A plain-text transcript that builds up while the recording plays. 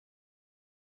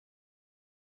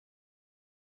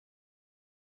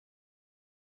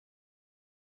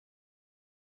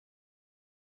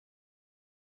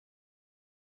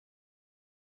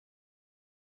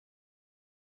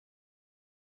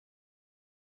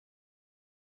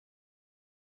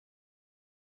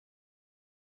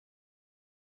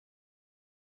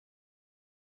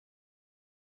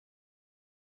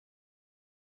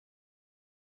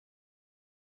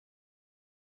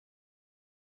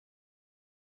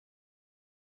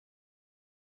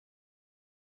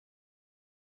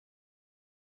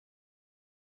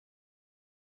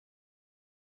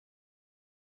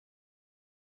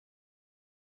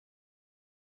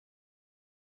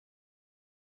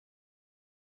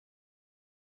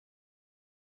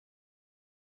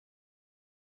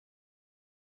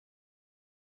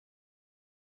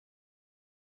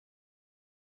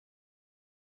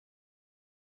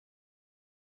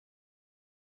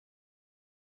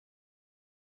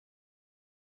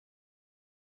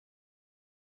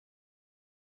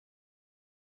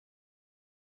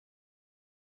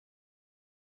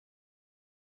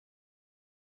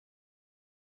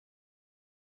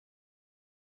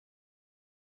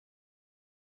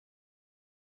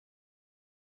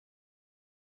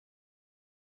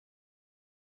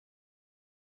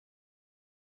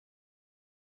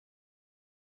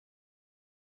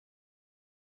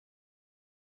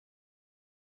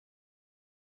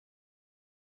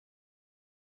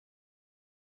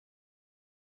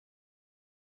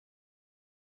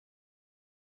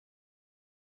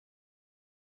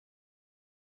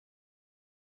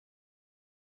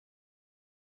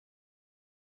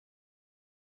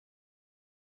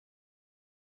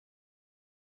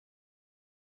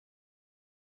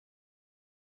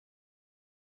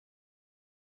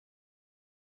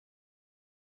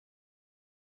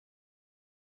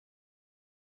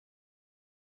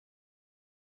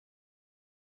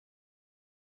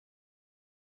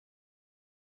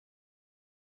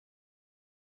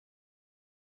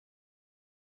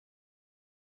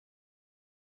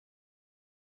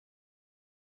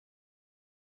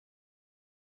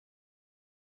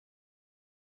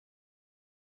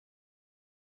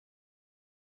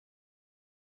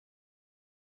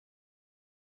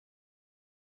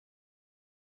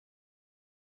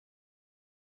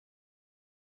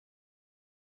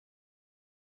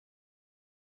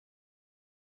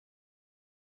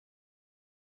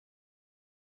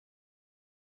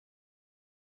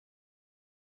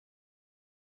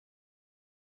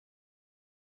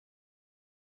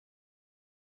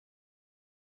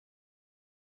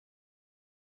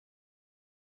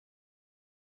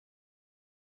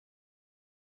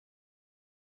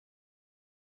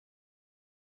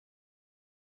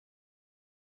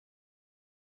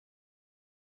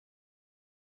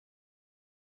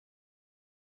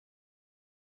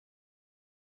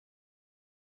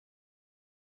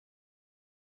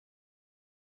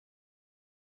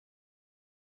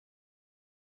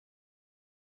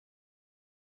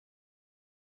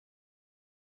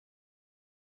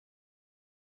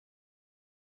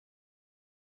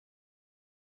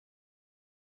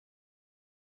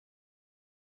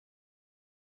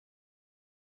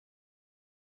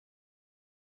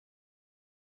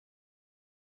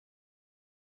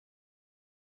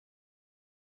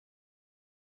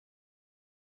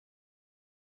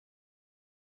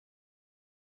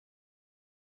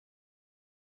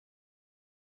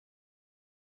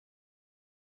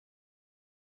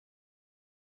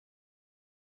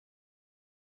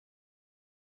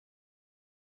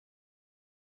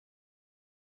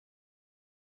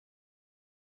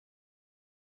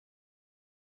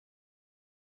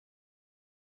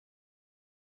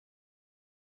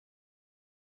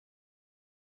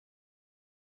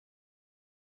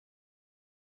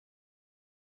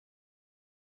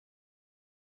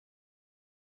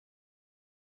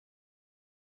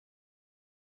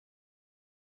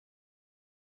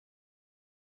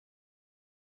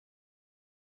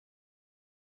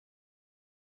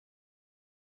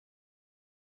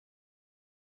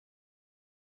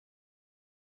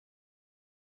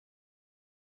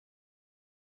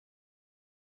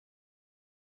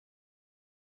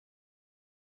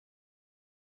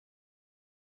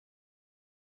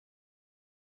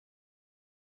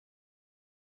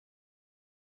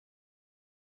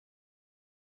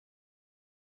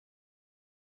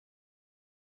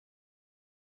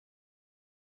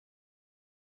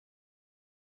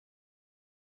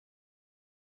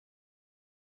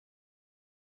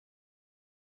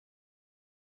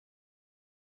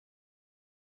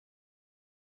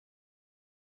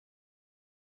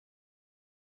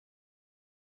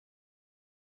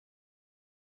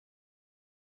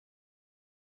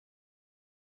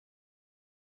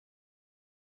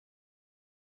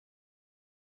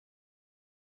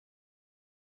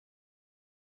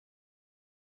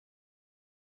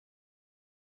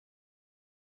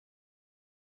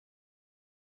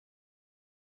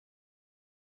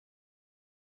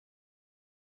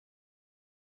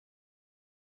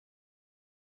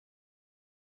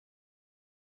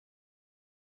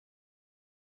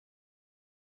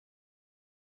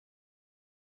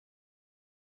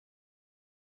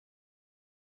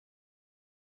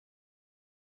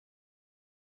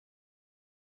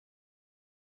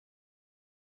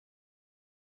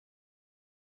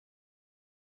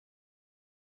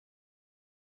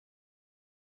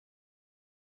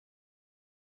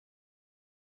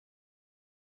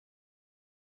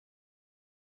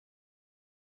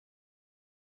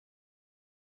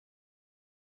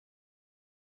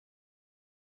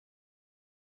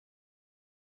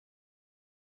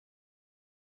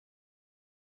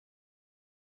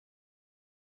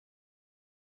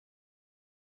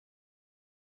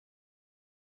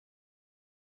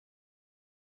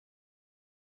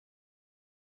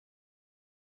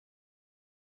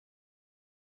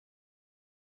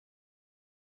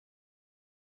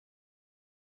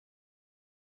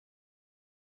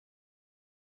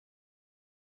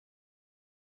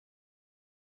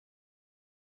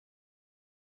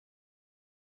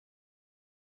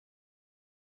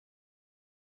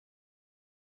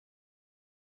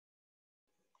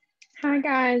Hi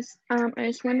guys. I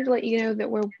just wanted to let you know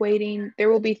that we're waiting. There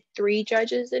will be 3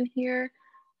 judges in here,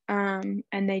 and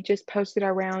they just posted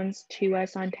our rounds to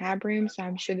us on Tab Room, so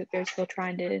I'm sure that they're still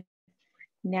trying to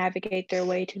navigate their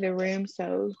way to the room.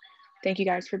 So thank you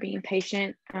guys for being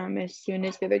patient. As soon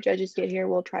as the other judges get here,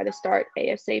 we'll try to start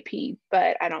ASAP,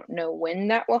 but I don't know when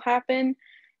that will happen.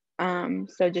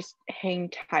 So just hang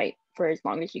tight for as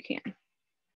long as you can.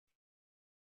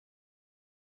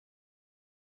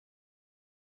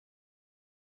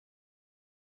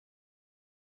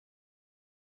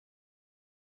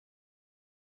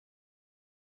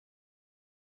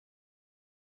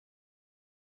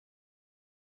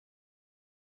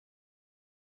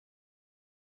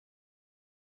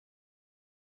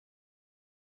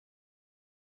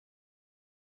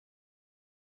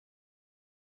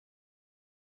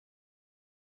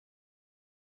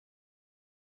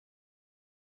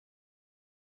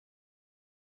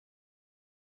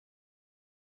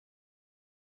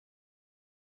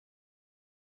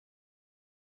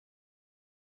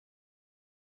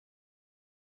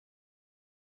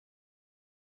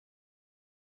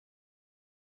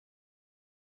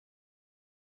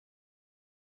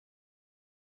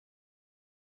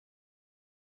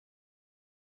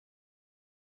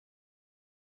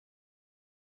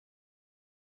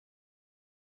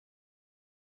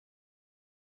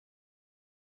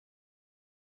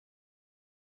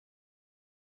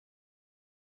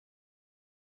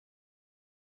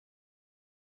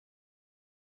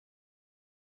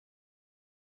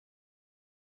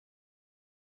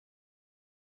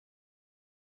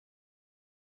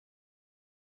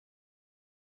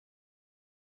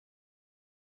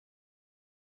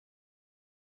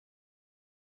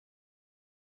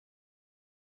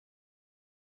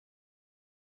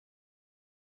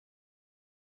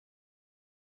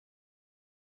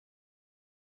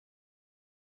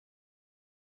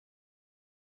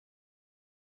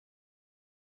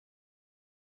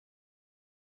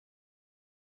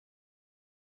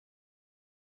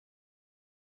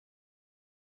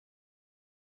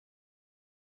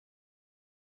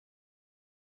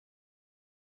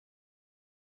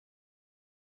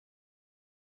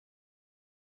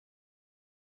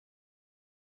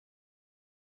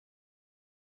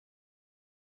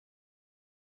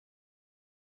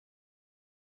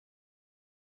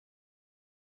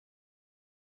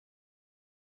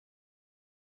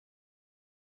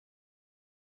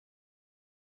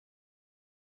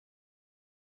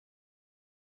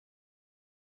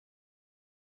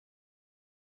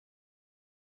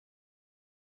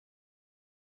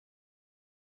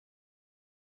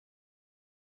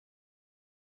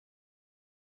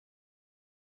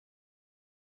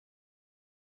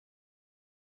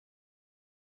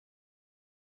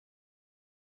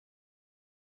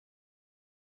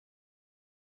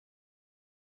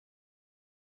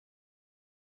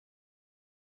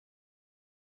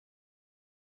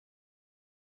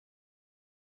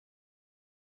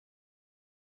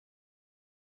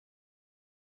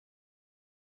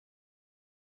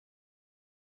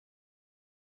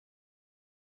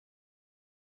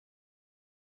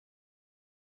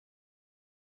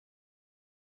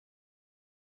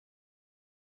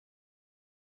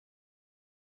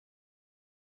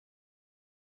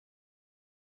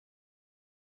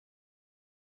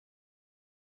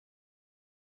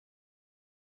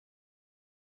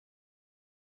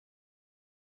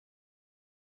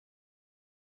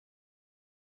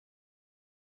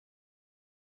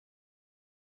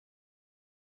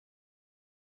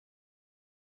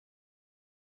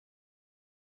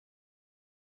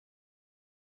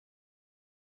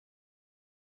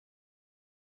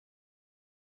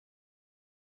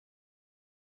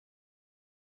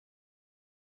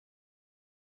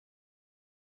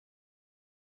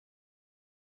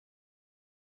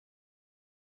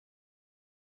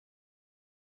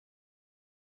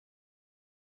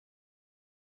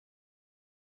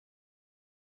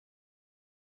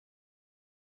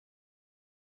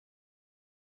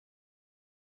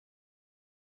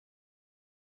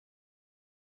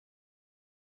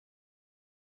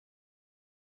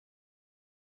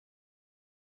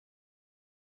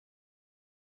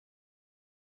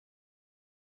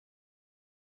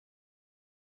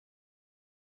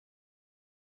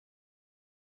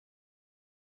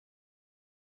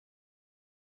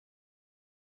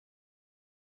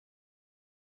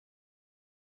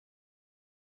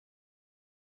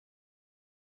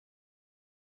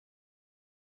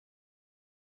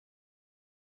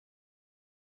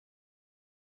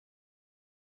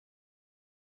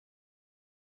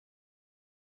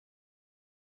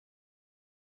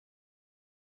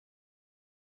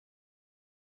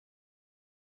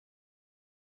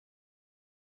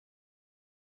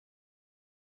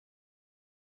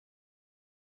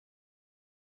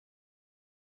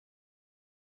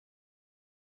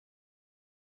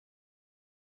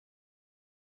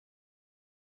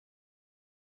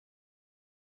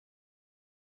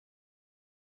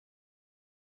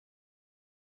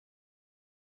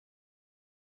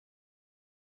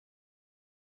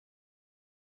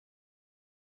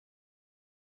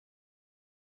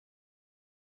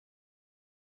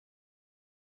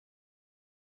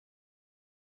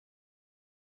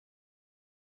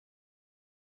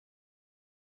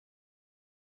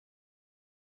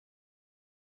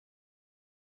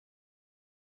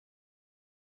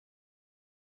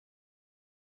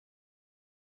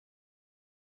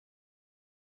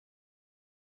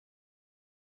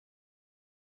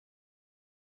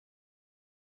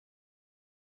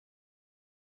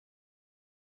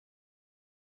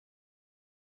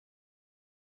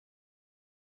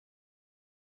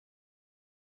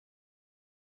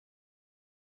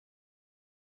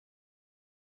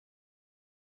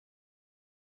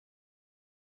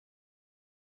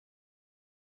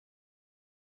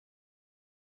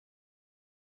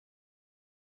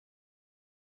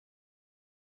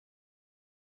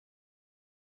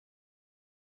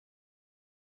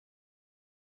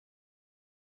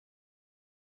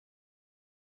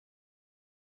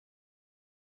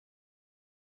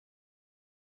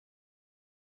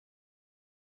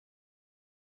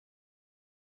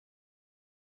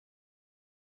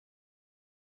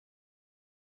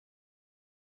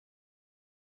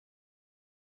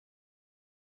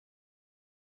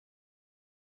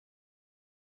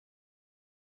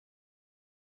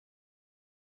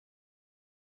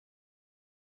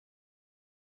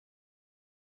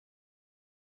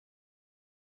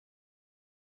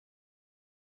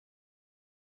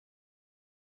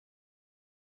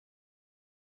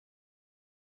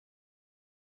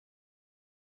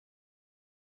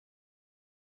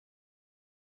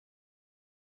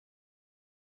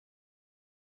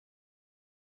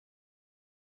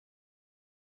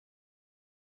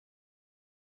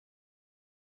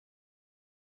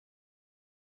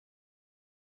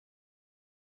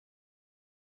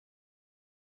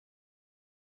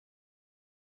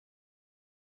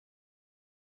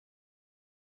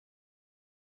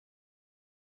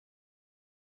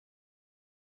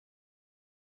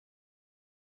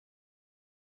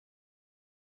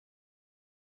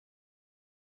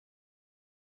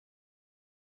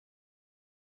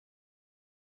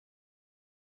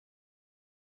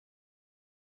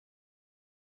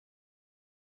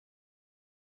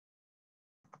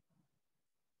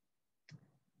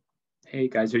 Hey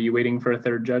guys, are you waiting for a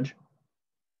third judge?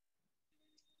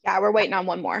 Yeah, we're waiting on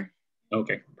one more.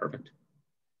 Okay, perfect.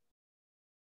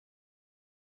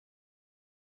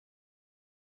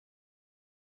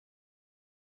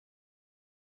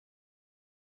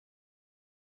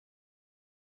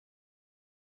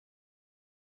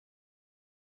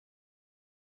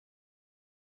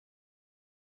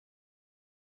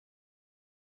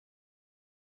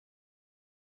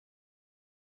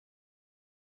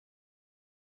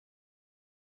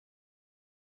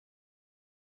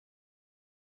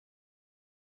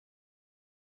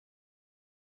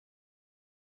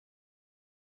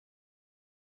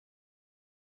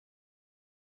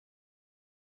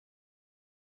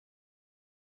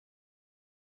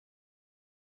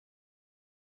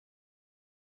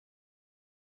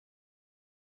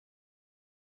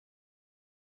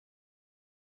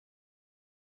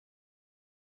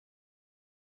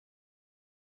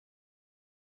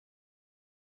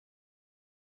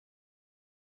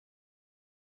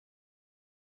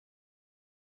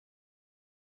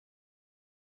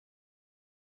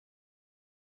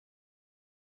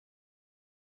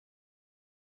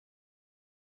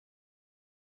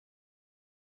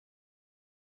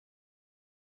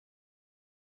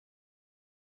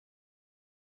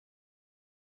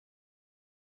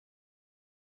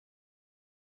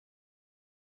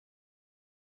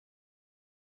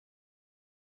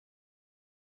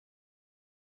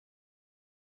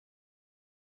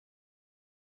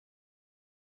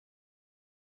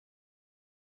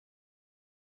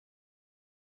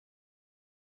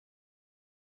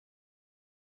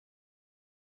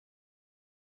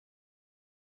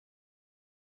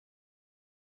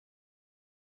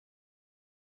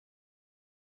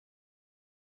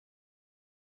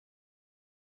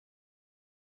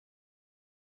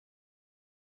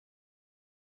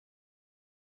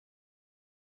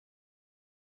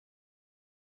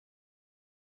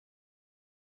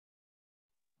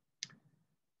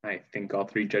 I think all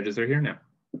three judges are here now.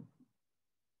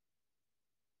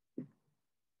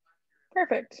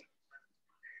 Perfect.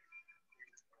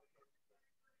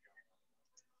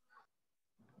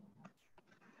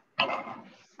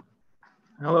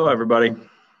 Hello, everybody.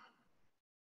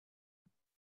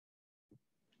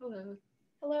 Hello.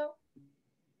 Hello.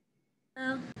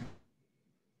 Hello.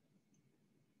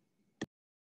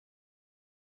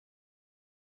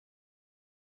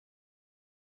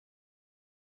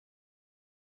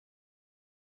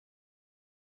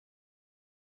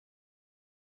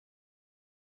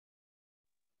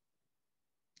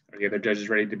 Are the other judges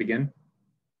ready to begin?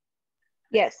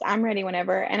 Yes, I'm ready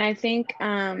whenever. And I think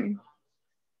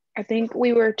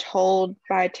we were told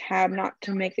by Tab not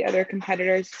to make the other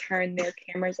competitors turn their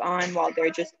cameras on while they're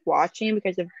just watching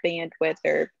because of bandwidth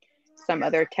or some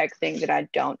other tech thing that I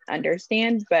don't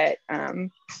understand. But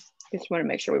just want to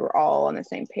make sure we were all on the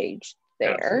same page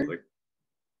there. Absolutely.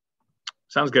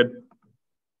 Sounds good.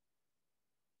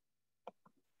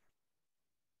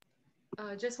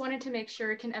 Just wanted to make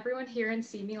sure, can everyone hear and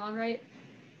see me all right?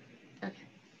 Okay.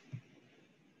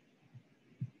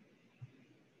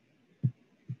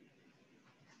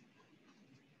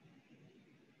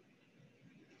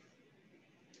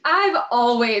 I've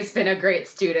always been a great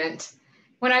student.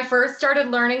 When I first started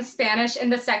learning Spanish in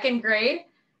the 2nd grade,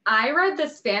 I read the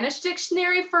Spanish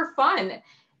dictionary for fun,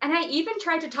 and I even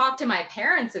tried to talk to my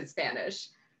parents in Spanish.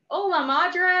 Hola,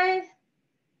 madre.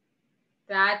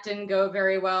 That didn't go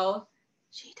very well.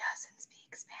 She doesn't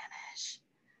speak Spanish.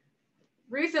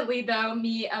 Recently, though,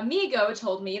 mi amigo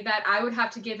told me that I would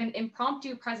have to give an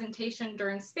impromptu presentation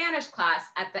during Spanish class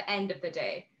at the end of the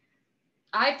day.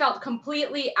 I felt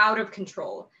completely out of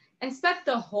control and spent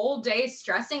the whole day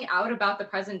stressing out about the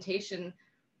presentation,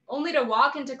 only to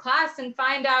walk into class and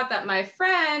find out that my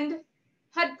friend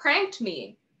had pranked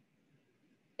me.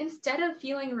 Instead of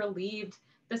feeling relieved,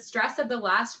 the stress of the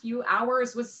last few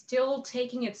hours was still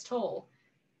taking its toll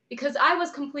because I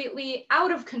was completely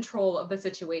out of control of the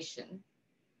situation.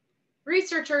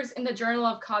 Researchers in the Journal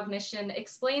of Cognition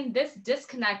explain this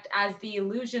disconnect as the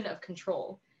illusion of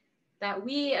control, that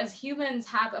we as humans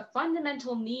have a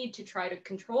fundamental need to try to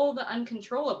control the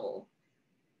uncontrollable.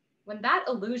 When that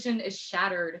illusion is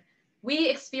shattered, we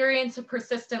experience a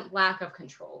persistent lack of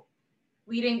control,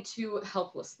 leading to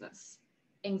helplessness,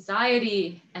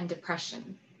 anxiety, and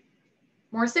depression.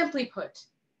 More simply put,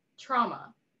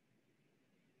 trauma.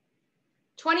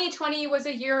 2020 was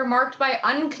a year marked by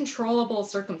uncontrollable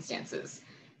circumstances,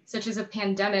 such as a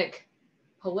pandemic,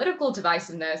 political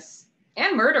divisiveness,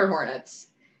 and murder hornets.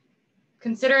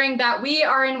 Considering that we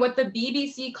are in what the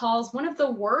BBC calls one of the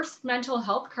worst mental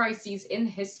health crises in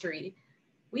history,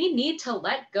 we need to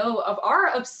let go of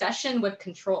our obsession with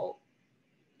control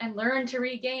and learn to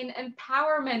regain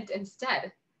empowerment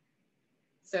instead.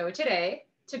 So today,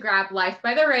 to grab life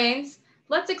by the reins,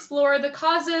 let's explore the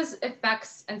causes,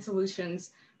 effects, and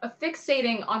solutions of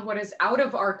fixating on what is out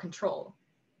of our control.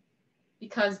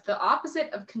 Because the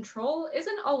opposite of control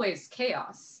isn't always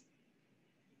chaos.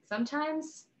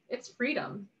 Sometimes it's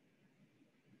freedom.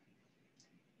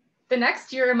 The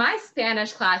next year, my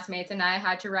Spanish classmates and I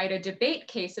had to write a debate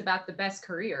case about the best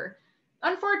career.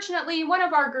 Unfortunately, one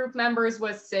of our group members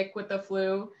was sick with the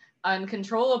flu,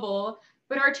 uncontrollable,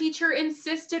 but our teacher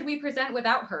insisted we present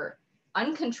without her.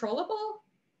 Uncontrollable?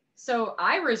 So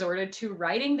I resorted to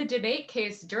writing the debate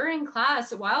case during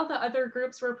class while the other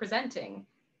groups were presenting.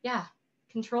 Yeah,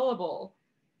 controllable.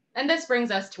 And this brings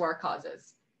us to our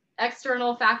causes.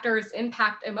 External factors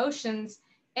impact emotions,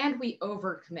 and we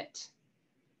overcommit.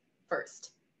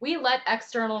 First, we let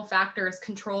external factors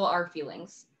control our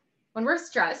feelings. When we're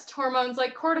stressed, hormones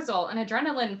like cortisol and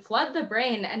adrenaline flood the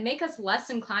brain and make us less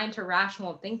inclined to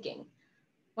rational thinking.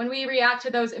 When we react to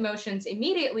those emotions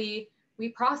immediately, we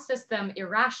process them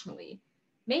irrationally,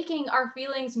 making our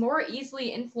feelings more easily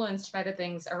influenced by the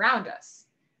things around us.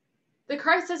 The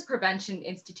Crisis Prevention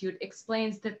Institute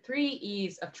explains the 3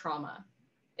 E's of trauma: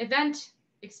 event,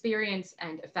 experience,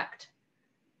 and effect.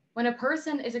 When a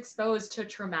person is exposed to a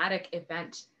traumatic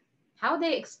event, how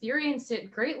they experience it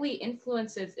greatly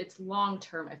influences its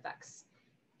long-term effects,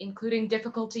 including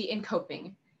difficulty in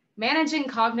coping, managing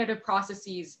cognitive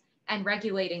processes, and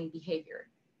regulating behavior.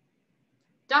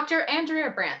 Dr.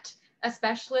 Andrea Brandt, a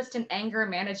specialist in anger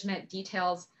management,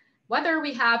 details whether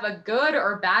we have a good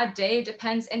or bad day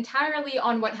depends entirely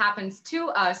on what happens to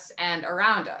us and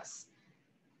around us.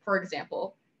 For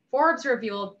example, Forbes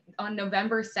revealed on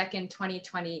November 2nd,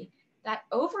 2020, that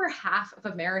over half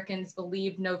of Americans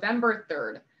believe November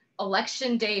 3rd,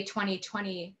 Election Day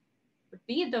 2020, would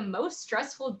be the most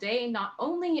stressful day not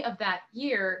only of that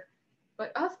year,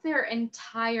 but of their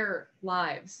entire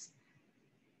lives.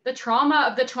 The trauma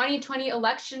of the 2020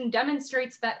 election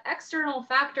demonstrates that external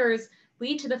factors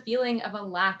lead to the feeling of a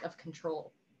lack of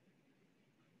control.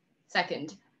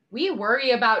 Second, we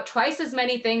worry about twice as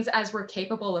many things as we're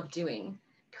capable of doing,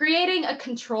 creating a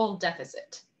control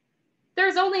deficit.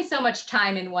 There's only so much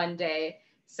time in one day,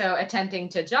 so attempting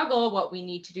to juggle what we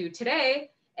need to do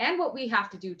today and what we have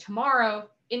to do tomorrow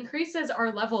increases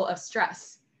our level of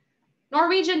stress.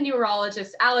 Norwegian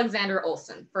neurologist Alexander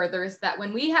Olsen furthers that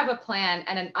when we have a plan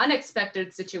and an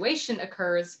unexpected situation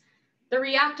occurs, the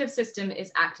reactive system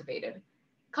is activated,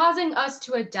 causing us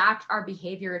to adapt our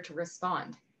behavior to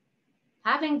respond.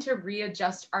 Having to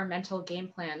readjust our mental game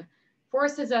plan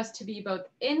forces us to be both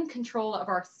in control of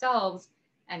ourselves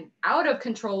and out of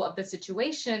control of the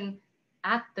situation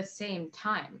at the same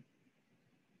time.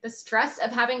 The stress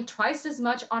of having twice as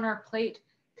much on our plate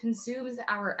consumes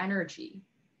our energy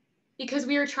because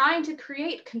we are trying to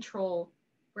create control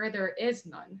where there is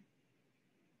none.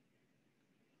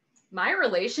 My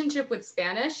relationship with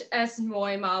Spanish es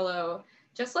muy malo,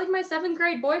 just like my 7th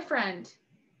grade boyfriend.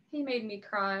 He made me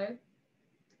cry.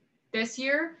 This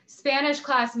year, Spanish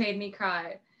class made me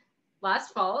cry.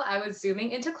 Last fall, I was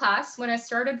Zooming into class when I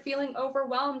started feeling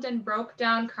overwhelmed and broke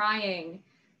down crying.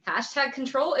 Hashtag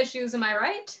control issues, am I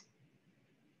right?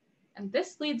 And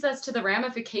this leads us to the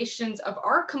ramifications of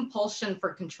our compulsion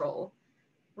for control,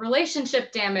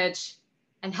 relationship damage,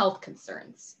 and health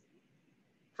concerns.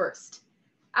 First,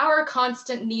 our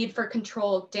constant need for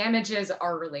control damages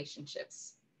our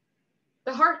relationships.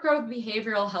 The Hartgrove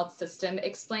Behavioral Health System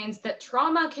explains that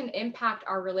trauma can impact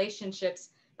our relationships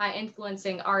by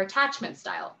influencing our attachment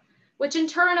style, which in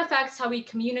turn affects how we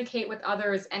communicate with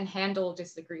others and handle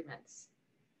disagreements.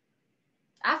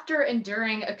 After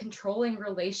enduring a controlling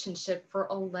relationship for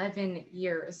 11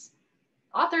 years,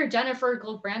 author Jennifer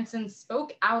Goldbranson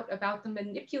spoke out about the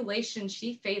manipulation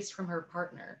she faced from her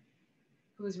partner,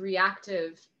 whose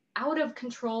reactive, out of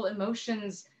control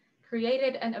emotions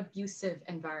created an abusive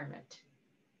environment.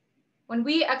 When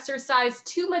we exercise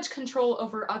too much control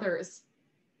over others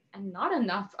and not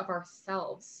enough of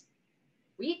ourselves,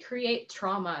 we create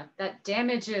trauma that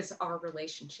damages our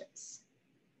relationships.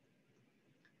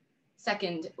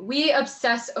 Second, we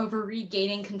obsess over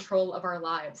regaining control of our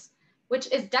lives, which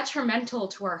is detrimental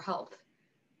to our health.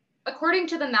 According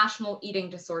to the National Eating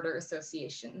Disorder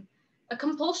Association, a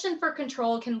compulsion for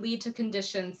control can lead to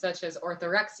conditions such as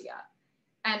orthorexia,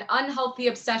 an unhealthy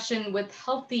obsession with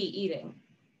healthy eating.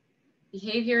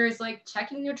 Behaviors like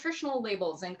checking nutritional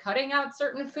labels and cutting out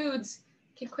certain foods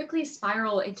can quickly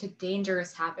spiral into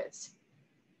dangerous habits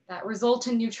that result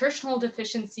in nutritional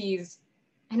deficiencies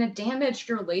and a damaged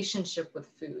relationship with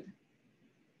food.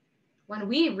 When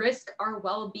we risk our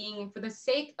well-being for the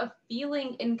sake of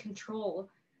feeling in control,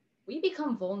 we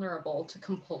become vulnerable to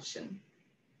compulsion,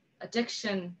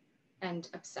 addiction, and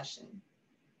obsession.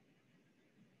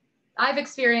 I've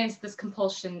experienced this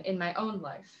compulsion in my own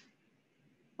life.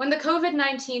 When the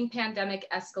COVID-19 pandemic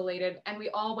escalated and we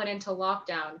all went into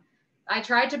lockdown, I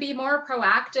tried to be more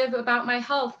proactive about my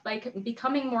health by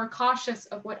becoming more cautious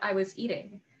of what I was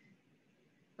eating.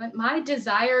 But my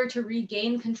desire to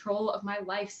regain control of my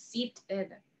life seeped in,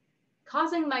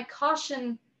 causing my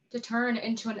caution to turn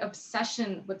into an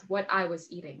obsession with what I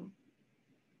was eating.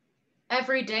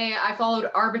 Every day I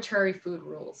followed arbitrary food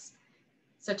rules,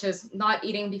 such as not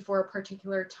eating before a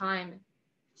particular time,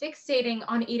 fixating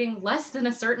on eating less than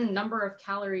a certain number of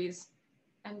calories,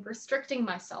 and restricting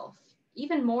myself,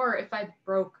 even more if I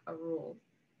broke a rule.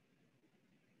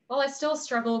 While I still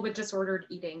struggle with disordered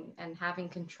eating and having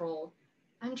control,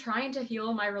 I'm trying to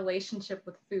heal my relationship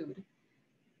with food.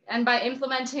 And by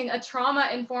implementing a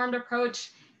trauma-informed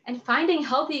approach and finding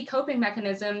healthy coping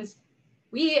mechanisms,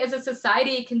 we as a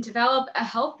society can develop a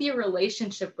healthy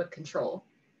relationship with control.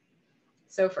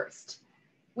 So first,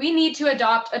 we need to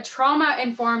adopt a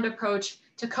trauma-informed approach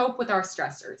to cope with our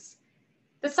stressors.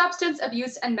 The Substance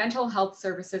Abuse and Mental Health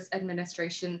Services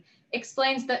Administration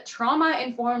explains that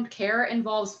trauma-informed care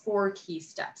involves 4 key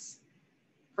steps.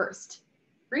 First,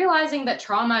 realizing that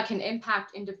trauma can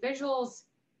impact individuals,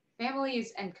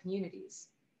 families, and communities,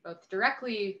 both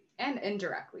directly and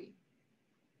indirectly.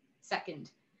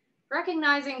 Second,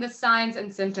 recognizing the signs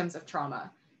and symptoms of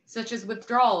trauma, such as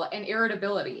withdrawal and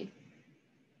irritability.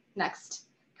 Next,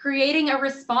 creating a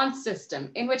response system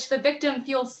in which the victim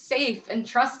feels safe and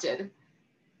trusted.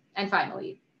 And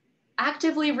finally,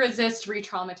 actively resist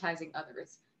re-traumatizing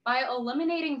others by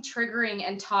eliminating triggering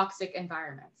and toxic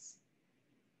environments.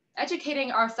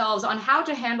 Educating ourselves on how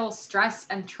to handle stress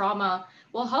and trauma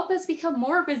will help us become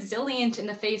more resilient in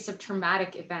the face of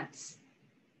traumatic events.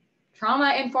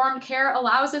 Trauma-informed care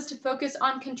allows us to focus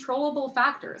on controllable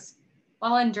factors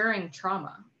while enduring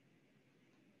trauma.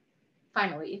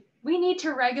 Finally, we need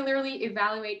to regularly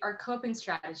evaluate our coping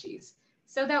strategies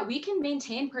so that we can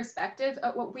maintain perspective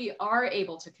of what we are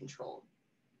able to control.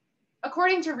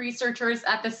 According to researchers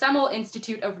at the Semel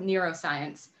Institute of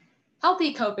Neuroscience,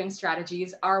 healthy coping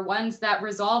strategies are ones that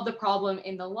resolve the problem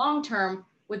in the long term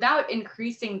without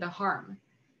increasing the harm.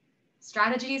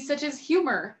 Strategies such as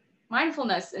humor,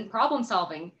 mindfulness, and problem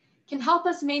solving can help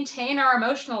us maintain our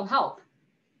emotional health,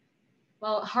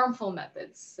 while harmful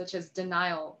methods such as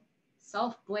denial,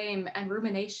 self-blame, and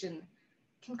rumination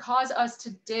can cause us to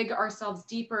dig ourselves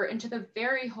deeper into the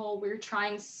very hole we're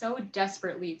trying so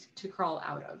desperately to crawl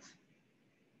out of.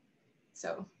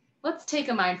 So let's take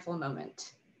a mindful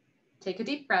moment. Take a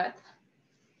deep breath,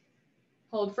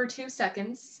 hold for 2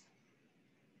 seconds,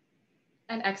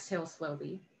 and exhale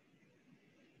slowly.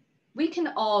 We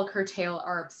can all curtail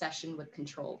our obsession with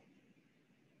control.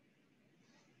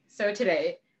 So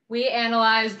today, we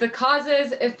analyze the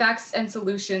causes, effects, and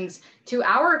solutions to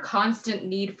our constant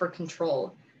need for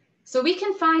control, so we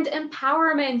can find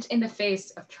empowerment in the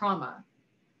face of trauma.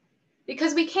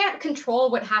 Because we can't control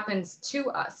what happens to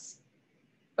us,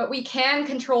 but we can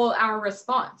control our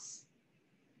response.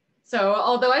 So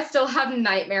although I still have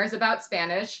nightmares about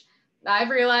Spanish, I've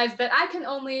realized that I can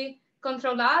only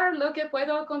controlar lo que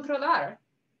puedo controlar.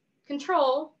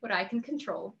 Control what I can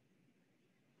control.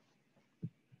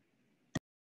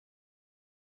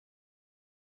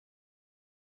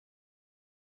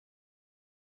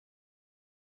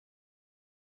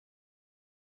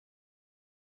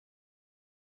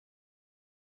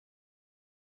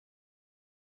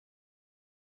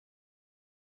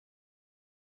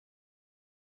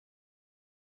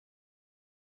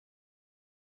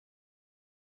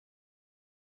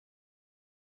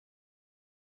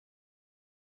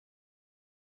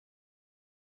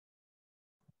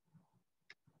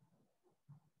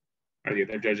 Are the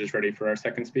other judges ready for our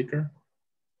second speaker?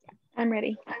 I'm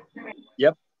ready.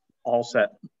 Yep, all set.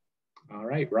 All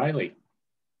right, Riley.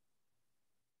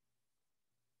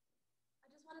 I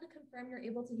just wanted to confirm you're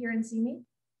able to hear and see me.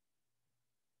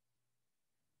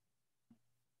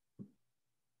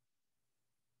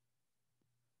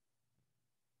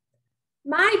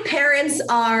 My parents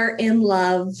are in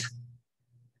love,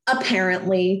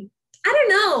 apparently. I don't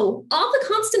know. All the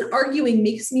constant arguing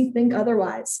makes me think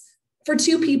otherwise. For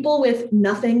 2 people with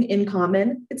nothing in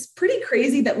common, it's pretty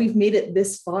crazy that we've made it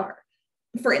this far.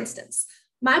 For instance,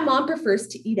 my mom prefers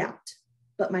to eat out,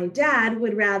 but my dad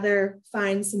would rather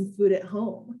find some food at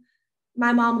home.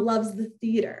 My mom loves the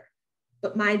theater,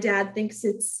 but my dad thinks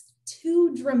it's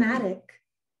too dramatic.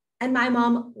 And my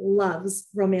mom loves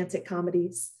romantic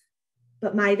comedies,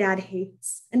 but my dad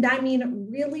hates, and I mean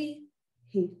really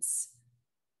hates,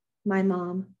 my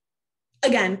mom.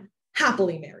 Again,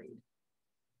 happily married.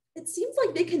 it seems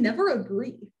like they can never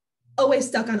agree, always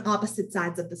stuck on opposite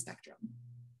sides of the spectrum.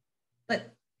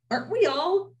 But aren't we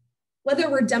all, whether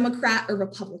we're Democrat or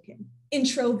Republican,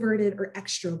 introverted or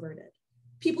extroverted,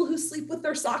 people who sleep with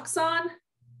their socks on,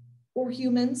 or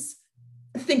humans?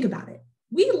 Think about it.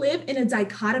 We live in a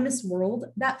dichotomous world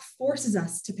that forces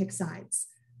us to pick sides,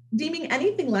 deeming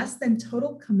anything less than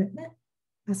total commitment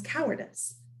as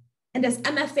cowardice. And as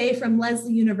MFA from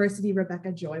Lesley University,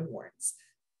 Rebecca Joy warns,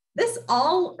 this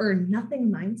all or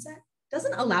nothing mindset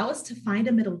doesn't allow us to find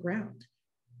a middle ground.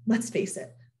 Let's face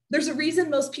it, there's a reason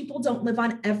most people don't live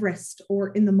on Everest or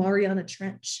in the Mariana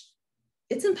Trench.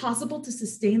 It's impossible to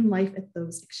sustain life at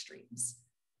those extremes.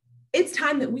 It's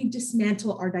time that we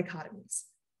dismantle our dichotomies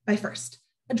by first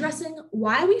addressing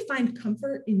why we find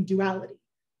comfort in duality.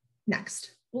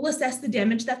 Next, we'll assess the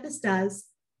damage that this does.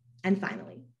 And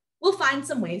finally, we'll find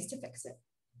some ways to fix it.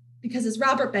 Because as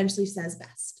Robert Benchley says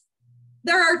best,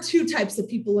 there are two types of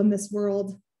people in this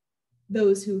world: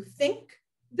 those who think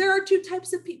there are two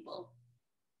types of people,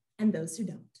 and those who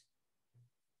don't.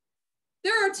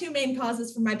 There are two main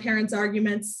causes for my parents'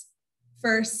 arguments.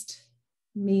 First,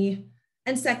 me,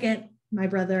 and second, my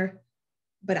brother.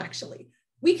 But actually,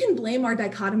 we can blame our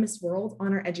dichotomous world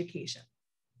on our education.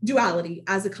 Duality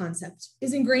as a concept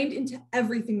is ingrained into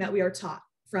everything that we are taught,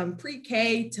 from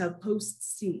pre-K to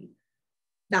post-C.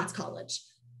 That's college.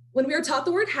 When we are taught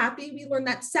the word happy, we learn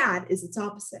that sad is its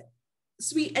opposite.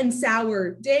 Sweet and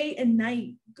sour, day and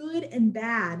night, good and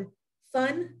bad,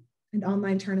 fun and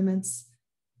online tournaments.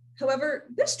 However,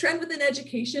 this trend within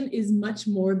education is much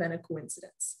more than a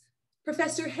coincidence.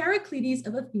 Professor Heraclides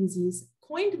of Ephesus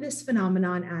coined this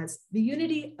phenomenon as the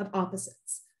unity of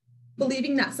opposites,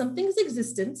 believing that something's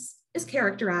existence is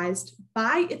characterized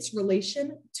by its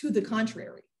relation to the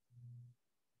contrary.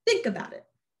 Think about it.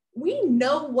 We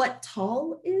know what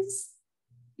tall is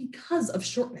because of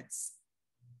shortness.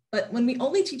 But when we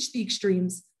only teach the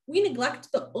extremes, we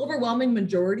neglect the overwhelming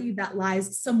majority that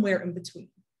lies somewhere in between,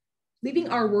 leaving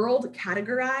our world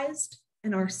categorized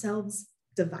and ourselves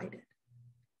divided.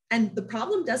 And the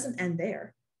problem doesn't end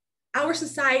there. Our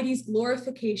society's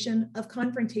glorification of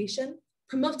confrontation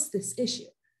promotes this issue,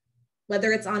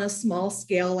 whether it's on a small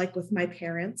scale like with my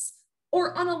parents,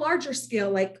 or on a larger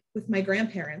scale like with my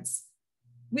grandparents.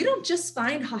 We don't just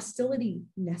find hostility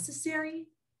necessary,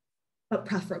 but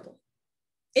preferable.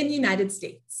 In the United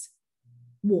States,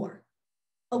 war,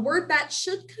 a word that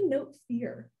should connote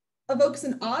fear, evokes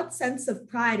an odd sense of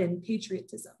pride and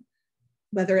patriotism,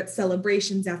 whether it's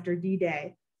celebrations after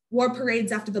D-Day, war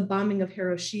parades after the bombing of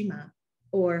Hiroshima,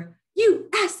 or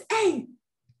USA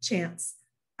chants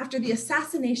after the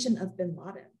assassination of bin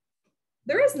Laden.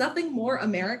 There is nothing more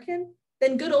American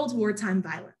than good old wartime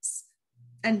violence.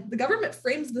 And the government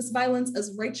frames this violence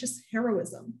as righteous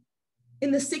heroism.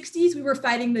 In the 60s, we were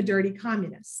fighting the dirty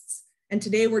communists, and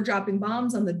today we're dropping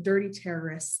bombs on the dirty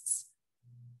terrorists.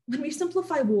 When we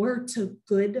simplify war to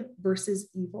good versus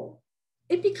evil,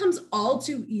 it becomes all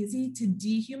too easy to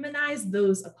dehumanize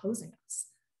those opposing us.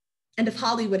 And if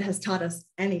Hollywood has taught us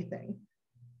anything,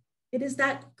 it is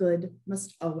that good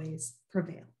must always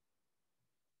prevail.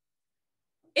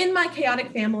 In my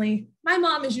chaotic family, my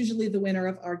mom is usually the winner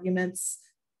of arguments.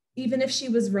 Even if she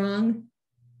was wrong,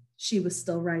 she was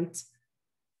still right.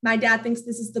 My dad thinks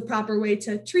this is the proper way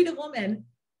to treat a woman,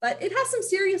 but it has some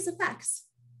serious effects.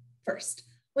 First,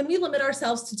 when we limit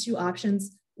ourselves to two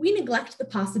options, we neglect the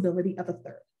possibility of a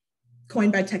third,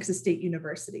 coined by Texas State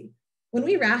University. When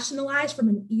we rationalize from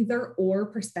an either-or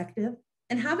perspective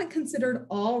and haven't considered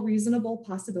all reasonable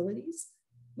possibilities,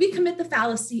 we commit the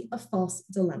fallacy of false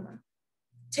dilemma.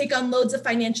 Take on loads of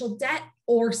financial debt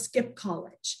or skip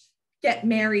college, get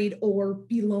married or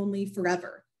be lonely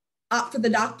forever, opt for the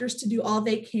doctors to do all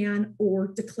they can or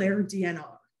declare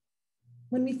DNR.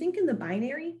 When we think in the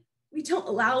binary, we don't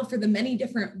allow for the many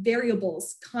different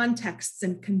variables, contexts,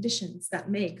 and conditions that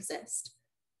may exist.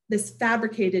 This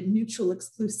fabricated neutral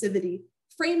exclusivity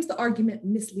frames the argument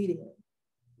misleadingly,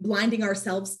 blinding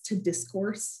ourselves to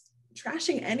discourse,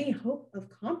 trashing any hope of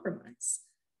compromise.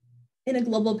 In a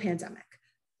global pandemic,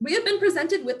 we have been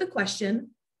presented with the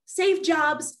question, save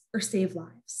jobs or save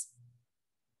lives?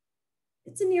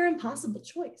 It's a near impossible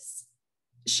choice.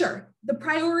 Sure, the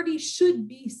priority should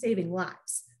be saving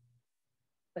lives,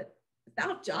 but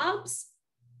without jobs,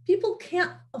 people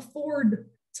can't afford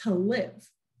to live.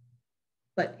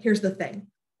 But here's the thing.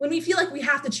 When we feel like we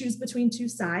have to choose between two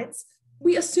sides,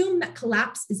 we assume that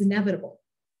collapse is inevitable,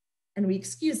 and we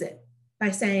excuse it by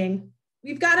saying,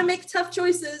 we've got to make tough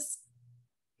choices.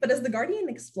 But as The Guardian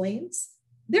explains,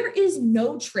 there is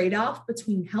no trade-off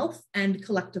between health and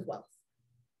collective wealth.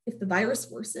 If the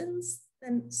virus worsens,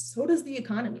 then so does the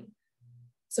economy.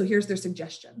 So here's their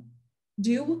suggestion.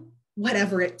 Do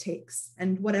whatever it takes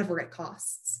and whatever it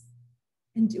costs.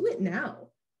 And do it now.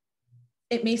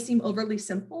 It may seem overly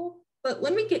simple, but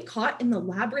when we get caught in the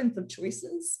labyrinth of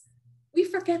choices, we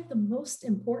forget the most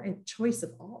important choice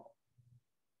of all.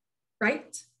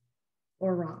 Right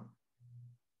or wrong?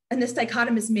 And this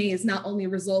dichotomous maze not only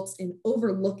results in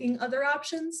overlooking other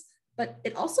options, but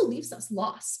it also leaves us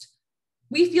lost.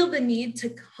 We feel the need to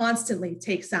constantly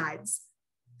take sides,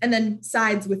 and then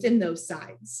sides within those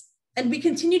sides. And we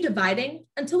continue dividing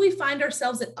until we find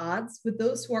ourselves at odds with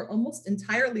those who are almost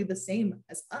entirely the same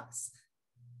as us.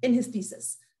 In his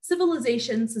thesis,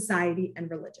 Civilization, Society, and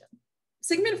Religion,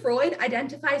 Sigmund Freud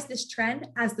identifies this trend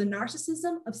as the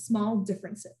narcissism of small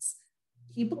differences.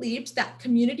 He believed that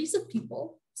communities of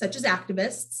people, such as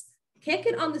activists, can't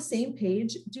get on the same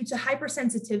page due to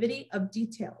hypersensitivity of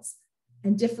details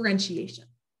and differentiation.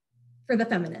 For the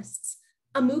feminists,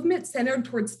 a movement centered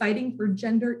towards fighting for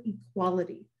gender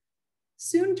equality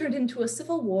soon turned into a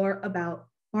civil war about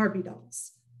Barbie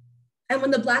dolls. And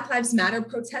when the Black Lives Matter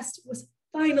protest was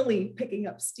finally picking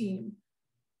up steam,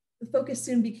 the focus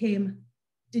soon became,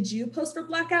 did you post for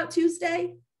Blackout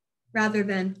Tuesday? Rather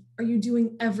than, are you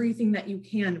doing everything that you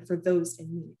can for those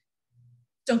in need?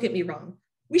 Don't get me wrong,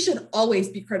 we should always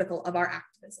be critical of our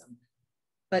activism,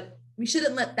 but we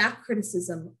shouldn't let that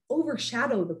criticism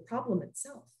overshadow the problem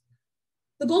itself.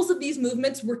 The goals of these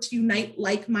movements were to unite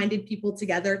like-minded people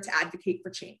together to advocate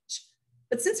for change.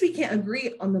 But since we can't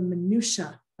agree on the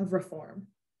minutia of reform,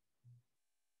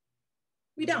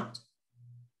 we don't.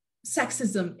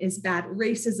 Sexism is bad,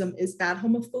 racism is bad,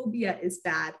 homophobia is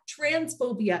bad,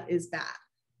 transphobia is bad.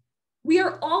 We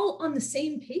are all on the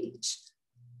same page.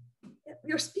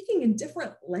 We are speaking in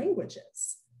different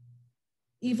languages.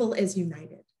 Evil is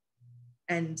united.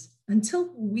 And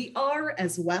until we are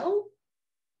as well,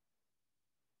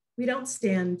 we don't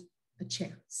stand a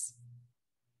chance.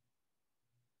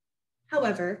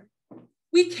 However,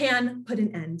 we can put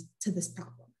an end to this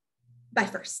problem by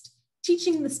first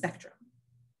teaching the spectrum.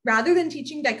 Rather than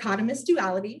teaching dichotomous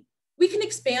duality, we can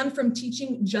expand from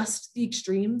teaching just the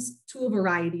extremes to a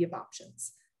variety of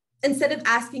options. Instead of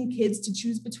asking kids to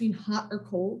choose between hot or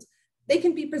cold, they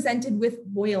can be presented with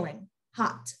boiling,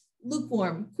 hot,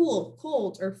 lukewarm, cool,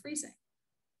 cold, or freezing.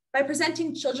 By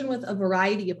presenting children with a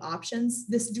variety of options,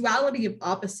 this duality of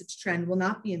opposites trend will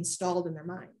not be installed in their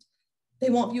mind. They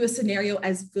won't view a scenario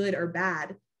as good or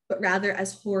bad, but rather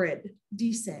as horrid,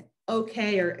 decent,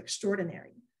 okay, or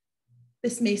extraordinary.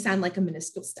 This may sound like a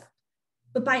minuscule step,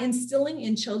 but by instilling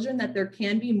in children that there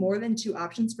can be more than two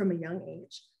options from a young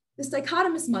age, this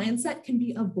dichotomous mindset can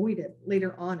be avoided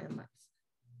later on in life.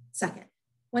 Second,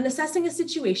 when assessing a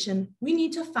situation, we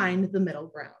need to find the middle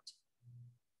ground,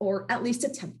 or at least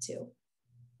attempt to.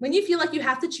 When you feel like you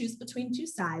have to choose between two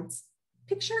sides,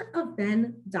 picture a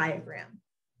Venn diagram.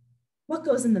 What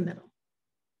goes in the middle?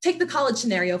 Take the college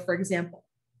scenario, for example.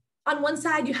 On one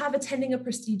side, you have attending a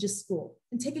prestigious school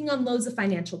and taking on loads of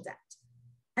financial debt.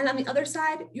 And on the other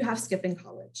side, you have skipping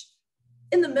college.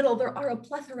 In the middle, there are a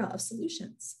plethora of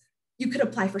solutions. You could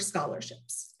apply for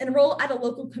scholarships, enroll at a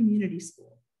local community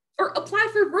school, or apply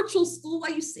for virtual school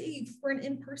while you save for an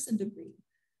in-person degree.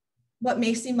 What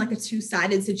may seem like a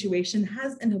two-sided situation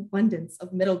has an abundance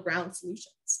of middle ground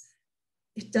solutions.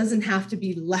 It doesn't have to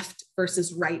be left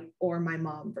versus right or my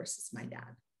mom versus my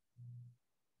dad.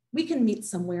 We can meet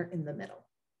somewhere in the middle.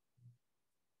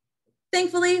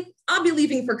 Thankfully, I'll be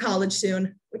leaving for college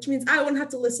soon, which means I won't have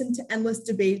to listen to endless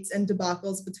debates and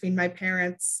debacles between my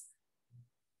parents.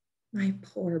 My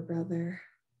poor brother.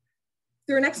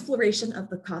 Through an exploration of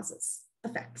the causes,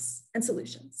 effects, and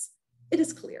solutions, it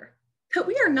is clear that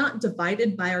we are not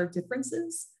divided by our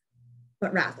differences,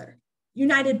 but rather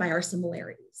united by our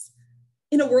similarities.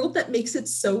 In a world that makes it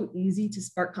so easy to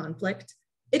spark conflict,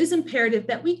 it is imperative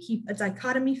that we keep a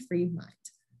dichotomy-free mind.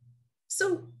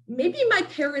 So maybe my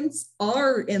parents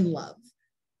are in love.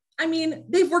 I mean,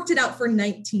 they've worked it out for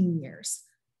 19 years,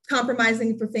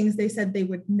 compromising for things they said they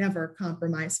would never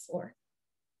compromise for.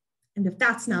 And if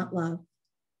that's not love,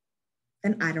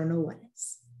 then I don't know what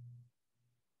is.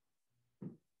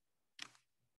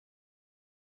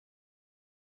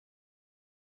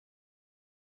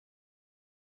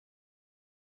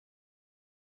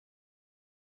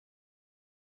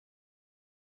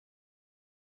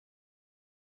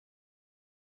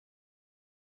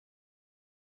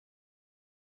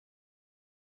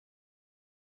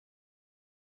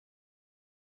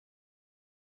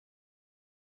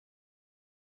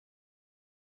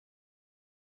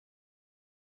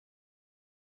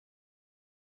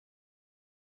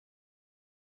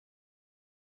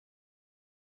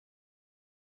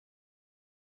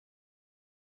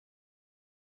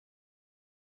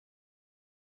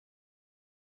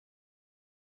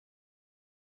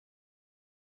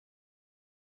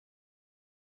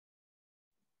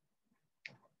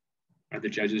 Are the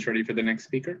judges ready for the next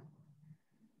speaker?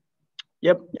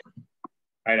 Yep.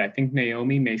 All right, I think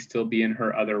Naomi may still be in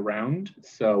her other round,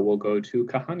 so we'll go to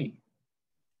Kahani.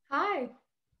 Hi.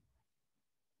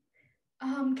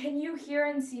 Can you hear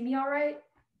and see me all right?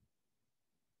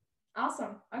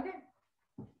 Awesome, okay.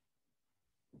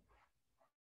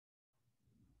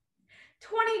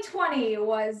 2020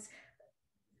 was,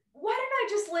 why don't I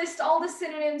just list all the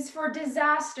synonyms for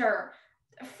disaster?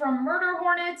 From murder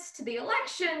hornets to the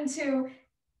election to,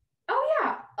 oh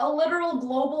yeah, a literal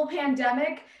global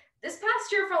pandemic. This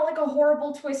past year felt like a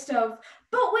horrible twist of,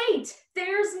 but wait,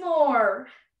 there's more.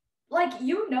 Like,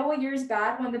 you know a year's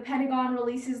bad when the Pentagon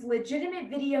releases legitimate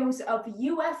videos of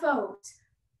UFOs.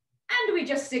 And we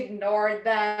just ignored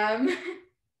them.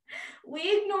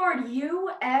 We ignored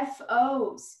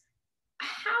UFOs.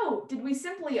 How did we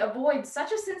simply avoid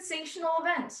such a sensational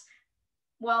event?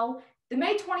 Well, the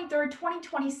May 23rd,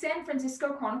 2020 San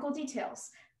Francisco Chronicle details.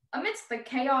 Amidst the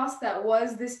chaos that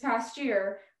was this past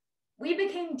year, we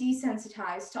became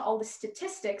desensitized to all the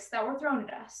statistics that were thrown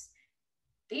at us.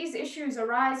 These issues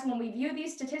arise when we view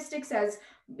these statistics as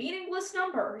meaningless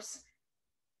numbers,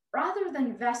 rather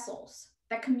than vessels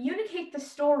that communicate the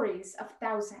stories of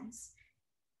thousands.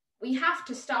 We have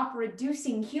to stop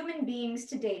reducing human beings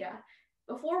to data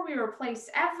before we replace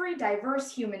every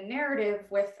diverse human narrative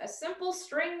with a simple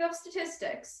string of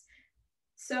statistics.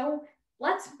 So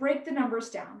let's break the numbers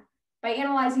down by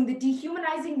analyzing the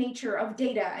dehumanizing nature of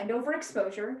data and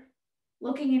overexposure,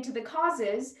 looking into the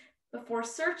causes before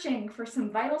searching for some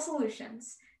vital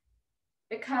solutions.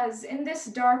 Because in this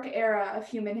dark era of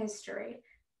human history,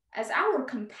 as our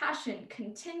compassion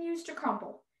continues to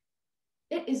crumble,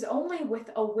 it is only with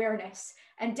awareness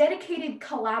and dedicated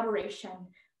collaboration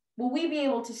will we be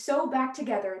able to sew back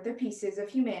together the pieces of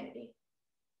humanity.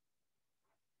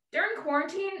 During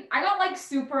quarantine, I got like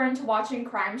super into watching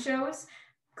crime shows,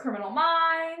 Criminal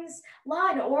Minds, Law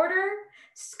and Order,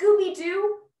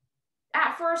 Scooby-Doo.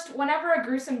 At first, whenever a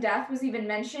gruesome death was even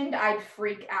mentioned, I'd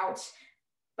freak out.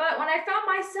 But when I found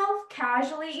myself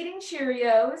casually eating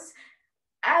Cheerios,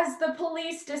 as the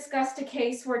police discussed a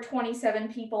case where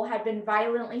 27 people had been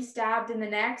violently stabbed in the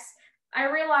necks,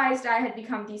 I realized I had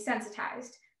become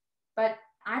desensitized. But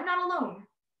I'm not alone,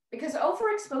 because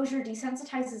overexposure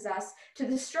desensitizes us to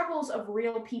the struggles of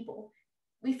real people.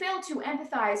 We fail to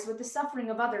empathize with the suffering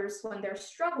of others when their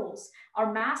struggles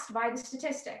are masked by the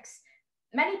statistics.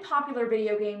 Many popular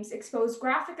video games expose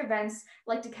graphic events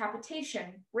like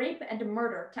decapitation, rape, and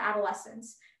murder to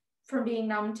adolescents. From being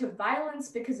numb to violence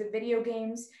because of video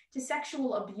games, to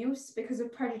sexual abuse because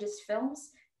of prejudiced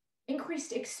films,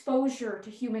 increased exposure to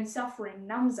human suffering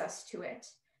numbs us to it.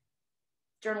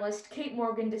 Journalist Kate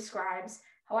Morgan describes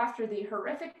how after the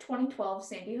horrific 2012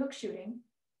 Sandy Hook shooting,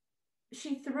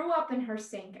 she threw up in her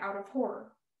sink out of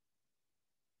horror.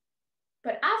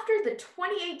 But after the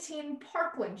 2018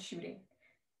 Parkland shooting,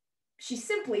 she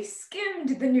simply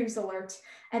skimmed the news alert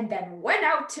and then went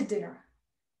out to dinner.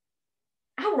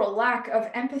 Our lack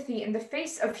of empathy in the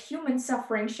face of human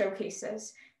suffering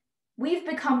showcases we've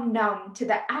become numb to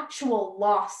the actual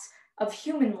loss of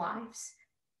human lives.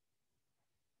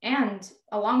 And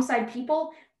alongside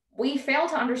people, we fail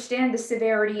to understand the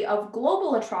severity of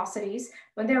global atrocities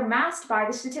when they're masked by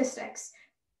the statistics.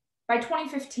 By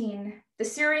 2015, the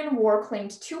Syrian war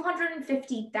claimed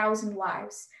 250,000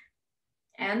 lives,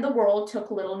 and the world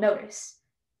took little notice.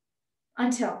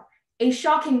 Until a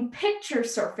shocking picture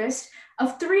surfaced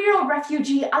of 3-year-old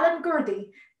refugee Alan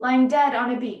Kurdi lying dead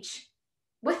on a beach.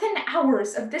 Within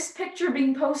hours of this picture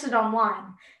being posted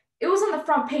online, it was on the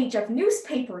front page of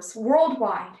newspapers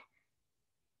worldwide.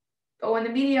 But when the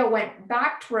media went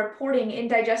back to reporting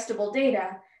indigestible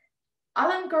data,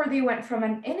 Alan Kurdi went from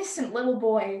an innocent little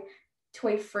boy to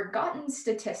a forgotten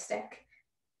statistic.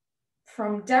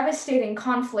 From devastating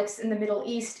conflicts in the Middle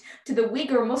East to the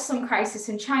Uyghur Muslim crisis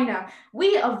in China,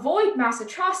 we avoid mass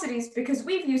atrocities because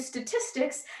we view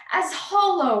statistics as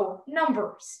hollow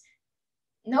numbers.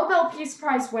 Nobel Peace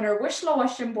Prize winner Wisława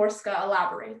Szymborska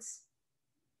elaborates.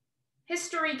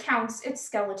 History counts its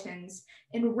skeletons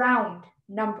in round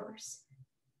numbers.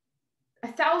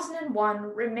 1,001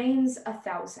 remains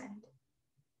 1,000,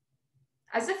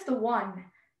 as if the one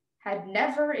had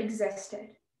never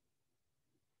existed.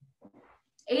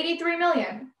 83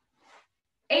 million,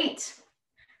 8,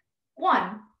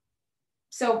 1.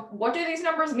 So what do these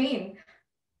numbers mean?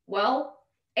 Well,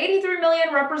 83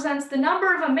 million represents the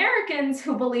number of Americans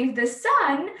who believe the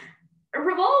sun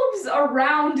revolves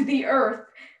around the earth.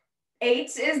 8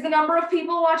 is the number of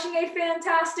people watching a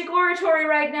fantastic oratory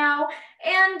right now,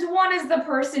 and 1 is the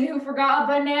person who forgot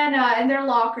a banana in their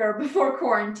locker before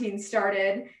quarantine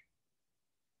started.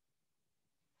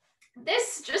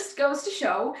 This just goes to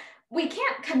show we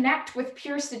can't connect with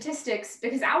pure statistics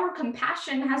because our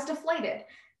compassion has deflated.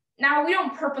 Now, we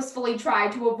don't purposefully try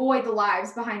to avoid the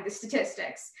lives behind the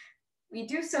statistics. We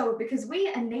do so because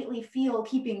we innately feel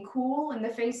keeping cool in the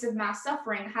face of mass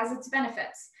suffering has its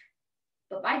benefits.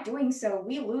 But by doing so,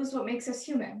 we lose what makes us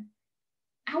human: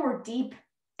 our deep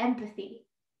empathy.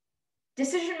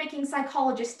 Decision-making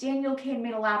psychologist Daniel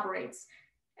Kahneman elaborates,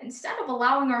 instead of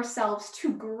allowing ourselves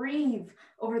to grieve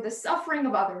over the suffering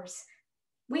of others,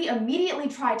 we immediately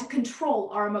try to control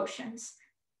our emotions.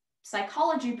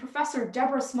 Psychology professor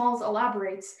Deborah Smalls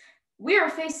elaborates, we are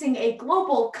facing a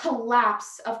global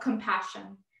collapse of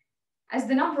compassion. As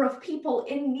the number of people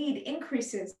in need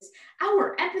increases,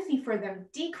 our empathy for them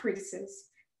decreases.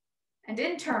 And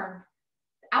in turn,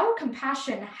 our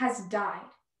compassion has died.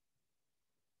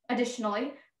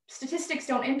 Additionally, statistics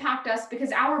don't impact us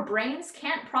because our brains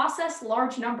can't process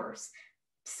large numbers.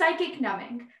 Psychic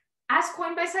numbing, as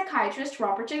coined by psychiatrist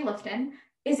Robert J. Lifton,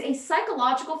 is a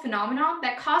psychological phenomenon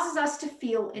that causes us to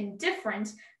feel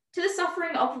indifferent to the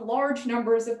suffering of large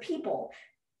numbers of people.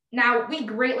 Now, we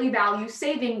greatly value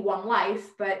saving one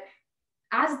life, but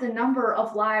as the number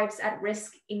of lives at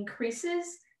risk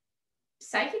increases,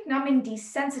 psychic numbing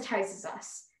desensitizes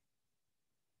us.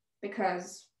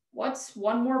 Because what's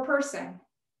one more person,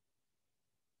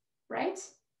 right?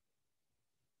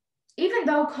 Even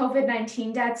though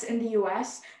COVID-19 deaths in the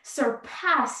US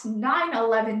surpass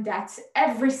 9/11 deaths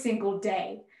every single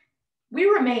day, we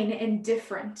remain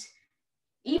indifferent.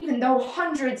 Even though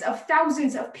hundreds of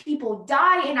thousands of people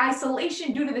die in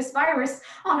isolation due to this virus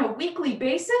on a weekly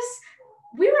basis,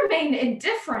 we remain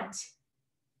indifferent.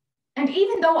 And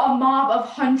even though a mob of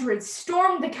hundreds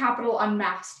stormed the Capitol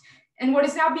unmasked, in what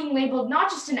is now being labeled not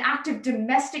just an act of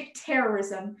domestic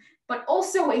terrorism, but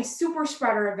also a super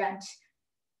spreader event,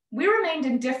 we remained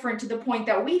indifferent to the point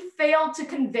that we failed to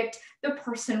convict the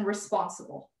person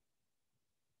responsible.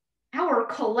 Our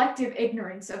collective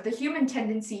ignorance of the human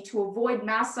tendency to avoid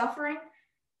mass suffering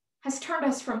has turned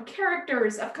us from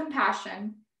characters of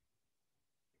compassion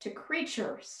to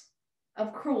creatures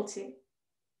of cruelty.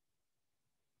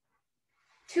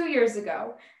 2 years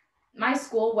ago, my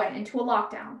school went into a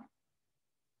lockdown.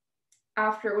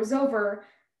 After it was over,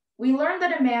 we learned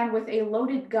that a man with a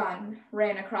loaded gun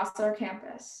ran across our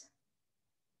campus.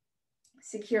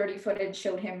 Security footage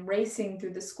showed him racing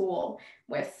through the school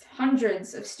with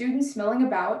hundreds of students milling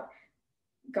about,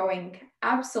 going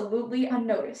absolutely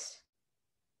unnoticed.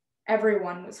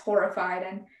 Everyone was horrified,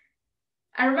 and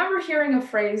I remember hearing a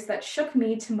phrase that shook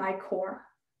me to my core.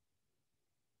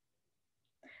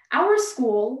 Our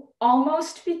school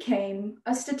almost became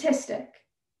a statistic.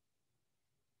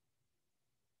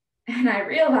 And I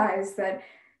realized that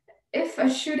if a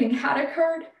shooting had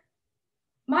occurred,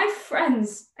 my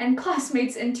friends and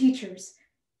classmates and teachers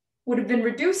would have been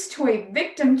reduced to a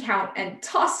victim count and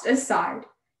tossed aside,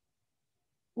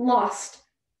 lost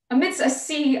amidst a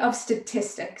sea of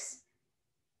statistics.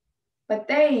 But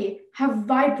they have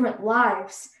vibrant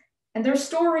lives, and their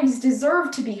stories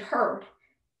deserve to be heard.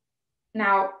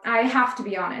 Now, I have to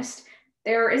be honest,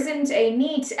 there isn't a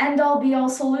neat end-all be-all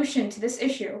solution to this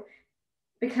issue,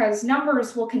 because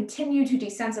numbers will continue to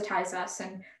desensitize us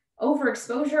and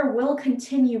overexposure will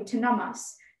continue to numb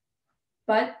us.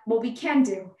 But what we can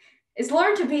do is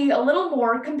learn to be a little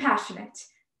more compassionate.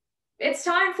 It's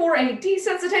time for a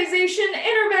desensitization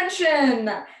intervention.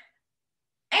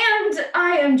 And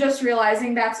I am just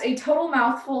realizing that's a total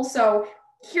mouthful, so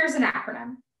here's an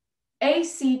acronym.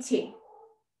 ACT,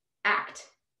 ACT.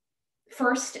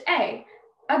 First A,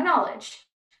 acknowledge.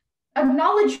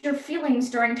 Acknowledge your feelings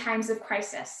during times of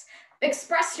crisis.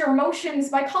 Express your emotions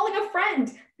by calling a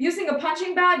friend, using a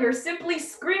punching bag, or simply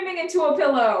screaming into a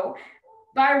pillow.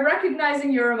 By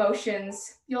recognizing your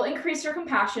emotions, you'll increase your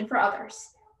compassion for others.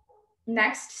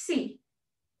 Next, C,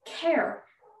 care.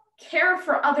 Care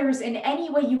for others in any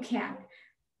way you can.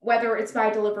 Whether it's by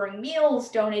delivering meals,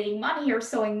 donating money, or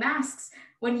sewing masks,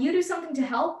 when you do something to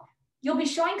help, you'll be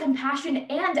showing compassion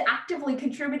and actively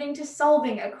contributing to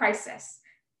solving a crisis.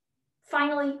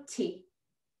 Finally, T,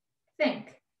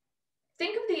 think.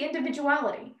 Think of the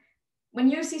individuality. When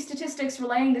you see statistics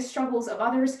relaying the struggles of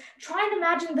others, try and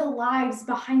imagine the lives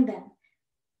behind them.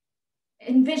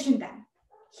 Envision them,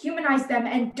 humanize them,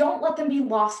 and don't let them be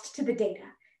lost to the data.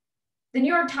 The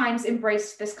New York Times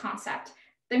embraced this concept.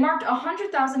 They marked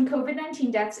 100,000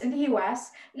 COVID-19 deaths in the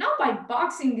US, not by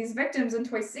boxing these victims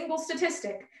into a single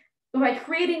statistic, but by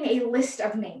creating a list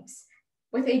of names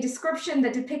with a description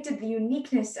that depicted the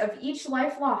uniqueness of each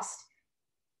life lost.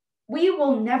 We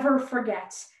will never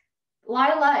forget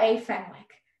Lila A.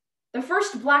 Fenwick, the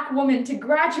first Black woman to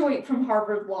graduate from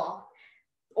Harvard Law,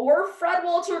 Or Fred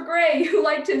Walter Gray, who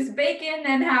liked his bacon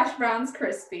and hash browns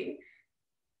crispy.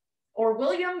 Or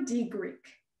William D. Greek,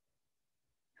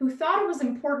 who thought it was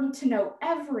important to know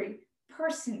every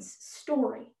person's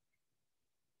story.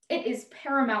 It is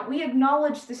paramount we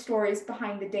acknowledge the stories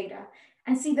behind the data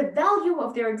and see the value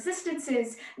of their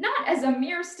existences not as a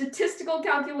mere statistical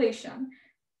calculation,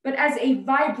 but as a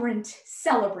vibrant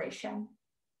celebration.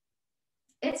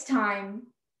 It's time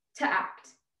to act.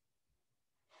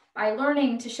 By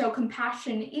learning to show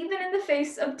compassion even in the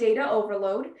face of data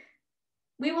overload,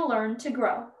 we will learn to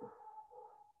grow,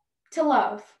 to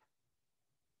love,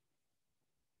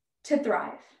 to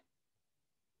thrive.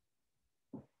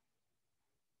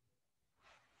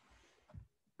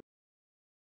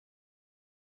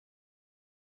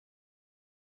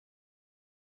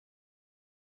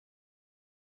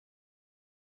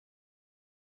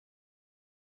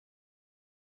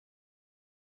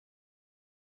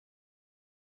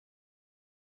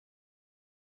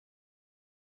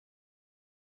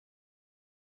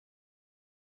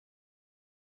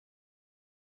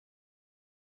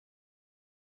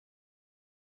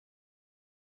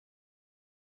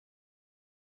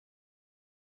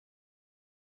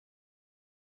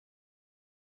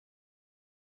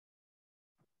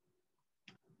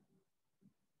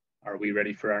 Are we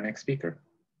ready for our next speaker?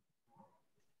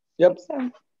 Yep.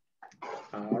 So,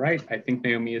 All right, I think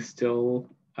Naomi is still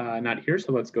not here,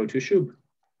 so let's go to Shub.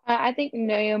 I think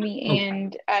Naomi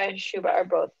and Shuba are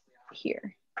both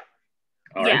here.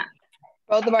 All right,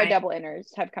 Both of our double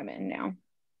inners have come in now.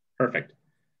 perfect.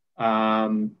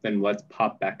 Then let's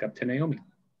pop back up to Naomi.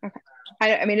 Okay.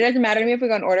 I mean, it doesn't matter to me if we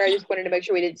go in order. I just wanted to make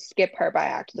sure we didn't skip her by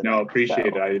accident. No, appreciate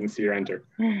it. I didn't see her enter.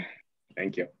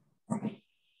 Thank you.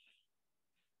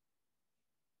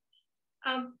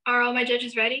 Are all my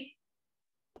judges ready?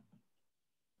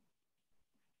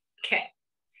 Okay.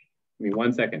 Give me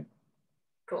 1 second.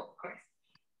 Cool, of course.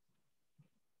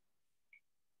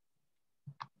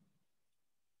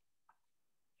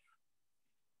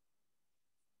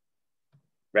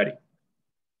 Ready.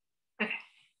 Okay.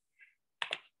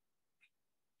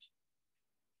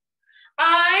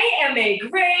 I am a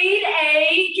grade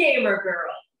A gamer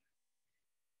girl.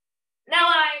 Now,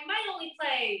 I might only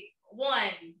play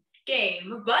one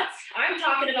game, but I'm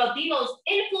talking about the most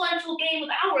influential game of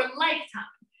our lifetime,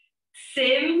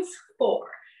 Sims 4.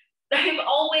 I've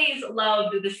always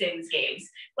loved the Sims games.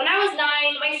 When I was 9,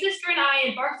 my sister and I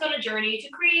embarked on a journey to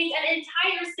create an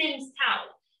entire Sims town.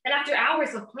 And after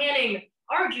hours of planning,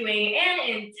 arguing, and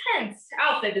intense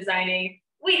outfit designing,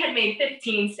 we had made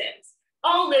 15 Sims,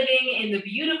 all living in the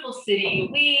beautiful city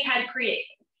we had created.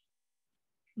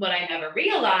 What I never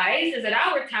realized is that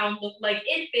our town looked like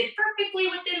it fit perfectly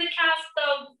within the cast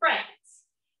of Friends,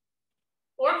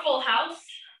 or Full House,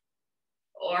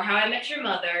 or How I Met Your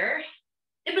Mother.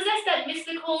 It possessed that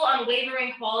mystical,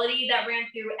 unwavering quality that ran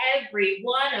through every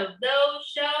one of those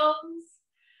shows.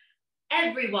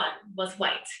 Everyone was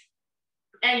white.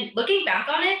 And looking back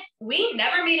on it, we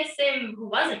never made a Sim who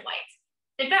wasn't white.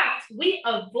 In fact, we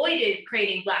avoided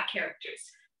creating Black characters.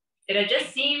 It had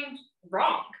just seemed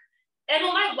wrong. And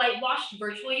while my whitewashed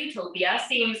virtual utopia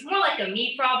seems more like a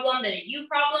me problem than a you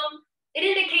problem, it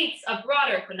indicates a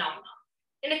broader phenomenon.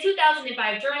 In a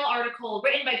 2005 journal article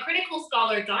written by critical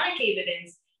scholar Donna K.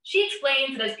 Bivens, she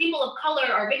explains that as people of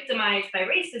color are victimized by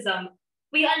racism,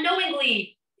 we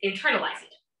unknowingly internalize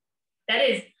it. That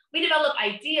is, we develop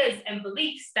ideas and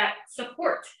beliefs that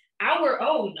support our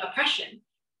own oppression.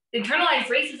 Internalized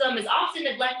racism is often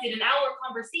neglected in our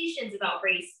conversations about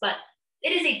race, but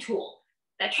it is a tool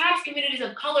that traps communities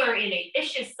of color in a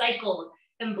vicious cycle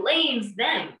and blames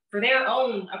them for their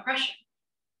own oppression.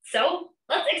 So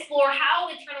let's explore how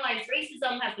internalized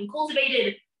racism has been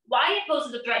cultivated, why it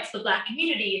poses a threat to the Black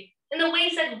community, and the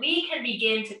ways that we can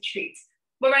begin to treat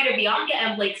what writer Bianca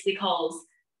M. Blakeslee calls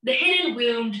the hidden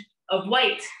wound of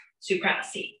white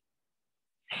supremacy.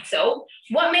 So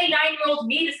what made 9-year-old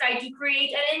me decide to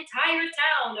create an entire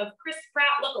town of Chris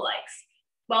Pratt lookalikes?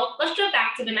 Well, let's jump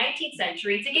back to the 19th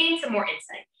century to gain some more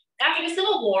insight. After the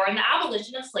Civil War and the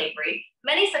abolition of slavery,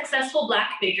 many successful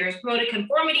Black figures promoted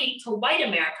conformity to white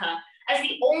America as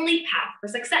the only path for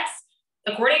success.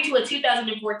 According to a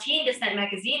 2014 Dissent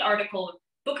magazine article,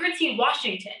 Booker T.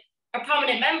 Washington, a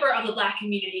prominent member of the Black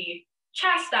community,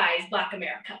 chastised Black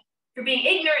America for being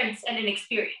ignorant and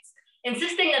inexperienced,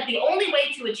 insisting that the only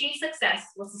way to achieve success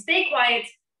was to stay quiet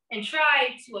and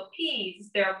try to appease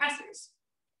their oppressors.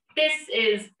 This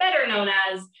is better known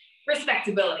as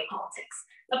respectability politics,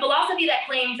 a philosophy that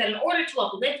claims that in order to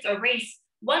uplift a race,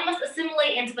 one must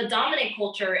assimilate into the dominant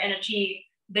culture and achieve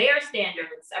their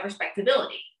standards of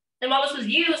respectability. And while this was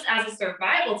used as a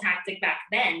survival tactic back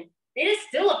then, it is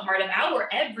still a part of our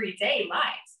everyday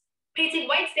lives, painting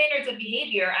white standards of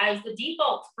behavior as the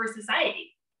default for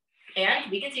society.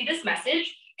 And we can see this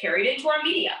message carried into our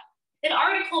media. An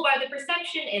article by the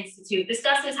Perception Institute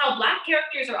discusses how Black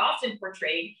characters are often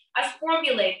portrayed as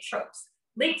formulaic tropes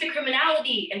linked to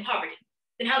criminality and poverty,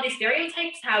 and how these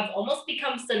stereotypes have almost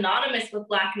become synonymous with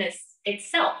Blackness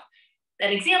itself.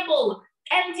 An example,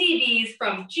 MTV's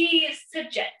From G's to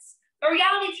Jets, a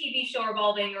reality TV show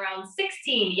revolving around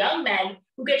 16 young men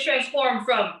who get transformed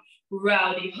from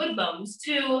rowdy hoodlums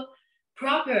to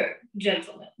proper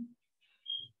gentlemen.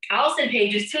 Allison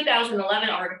Page's 2011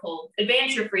 article,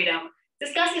 Advance Your Freedom,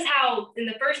 discusses how, in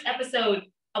the first episode,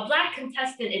 a Black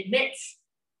contestant admits,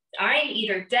 I'm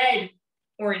either dead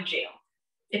or in jail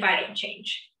if I don't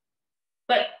change.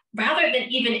 But rather than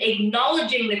even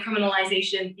acknowledging the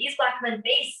criminalization these Black men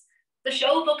face, the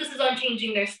show focuses on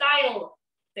changing their style,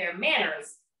 their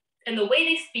manners, and the way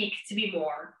they speak to be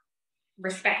more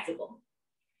respectable.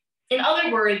 In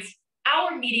other words,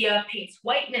 our media paints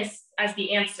whiteness as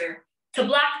the answer to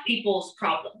Black people's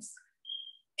problems,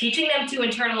 teaching them to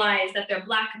internalize that their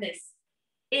Blackness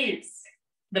is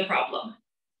the problem.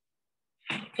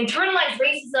 Internalized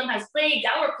racism has plagued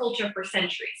our culture for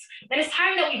centuries, and it's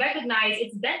time that we recognize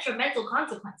its detrimental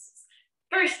consequences.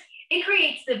 First, it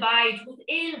creates divides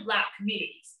within Black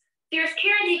communities. There's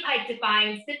Karen D. Pike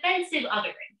defines defensive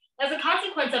othering as a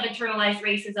consequence of internalized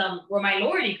racism, where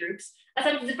minority groups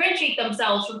attempt to differentiate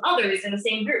themselves from others in the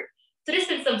same group, to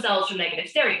distance themselves from negative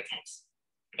stereotypes.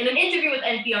 In an interview with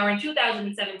NPR in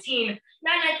 2017,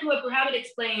 Nana Kua Muhammad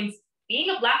explains, being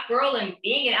a Black girl and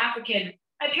being an African,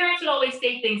 my parents would always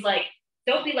say things like,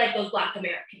 don't be like those Black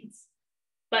Americans.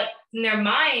 But in their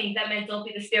mind, that meant don't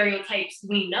be the stereotypes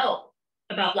we know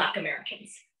about Black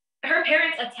Americans. Her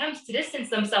parents' attempts to distance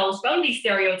themselves from these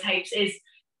stereotypes is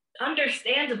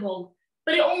understandable,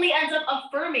 but it only ends up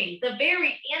affirming the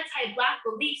very anti-Black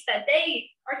beliefs that they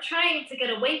are trying to get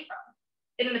away from.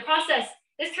 And in the process,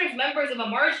 this turns members of a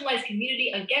marginalized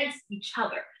community against each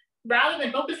other, rather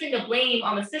than focusing the blame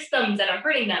on the systems that are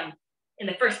hurting them in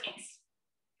the first place.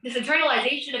 This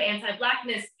internalization of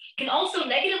anti-Blackness can also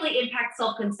negatively impact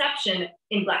self-conception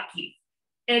in Black youth.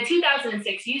 In a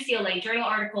 2006 UCLA Journal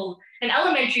article, an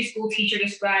elementary school teacher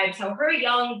describes how her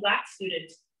young Black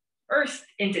student burst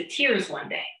into tears one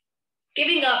day,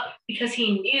 giving up because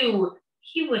he knew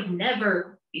he would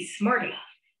never be smart enough.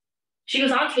 She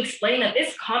goes on to explain that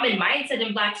this common mindset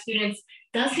in Black students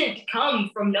doesn't come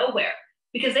from nowhere,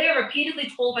 because they are repeatedly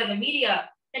told by the media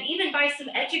and even by some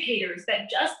educators that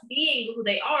just being who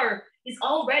they are is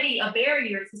already a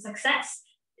barrier to success.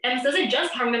 And this doesn't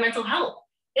just harm their mental health.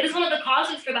 It is one of the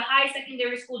causes for the high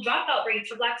secondary school dropout rates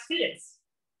for Black students.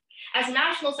 As the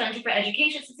National Center for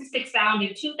Education Statistics found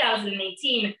in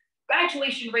 2018,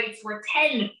 graduation rates were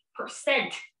 10%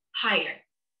 higher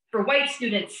for white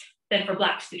students than for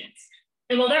Black students.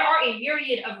 And while there are a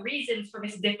myriad of reasons for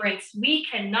this difference, we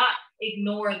cannot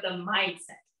ignore the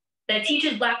mindset that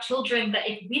teaches Black children that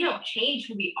if we don't change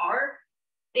who we are,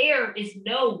 there is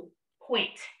no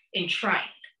point in trying.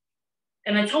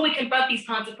 And until we confront these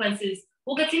consequences,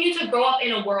 we'll continue to grow up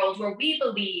in a world where we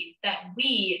believe that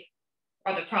we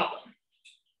are the problem.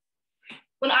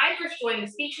 When I first joined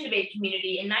the speech and debate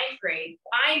community in 9th grade,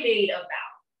 I made a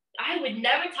vow. I would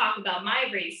never talk about my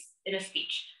race in a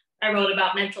speech. I wrote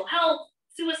about mental health,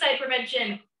 suicide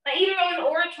prevention. I even wrote an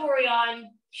oratory on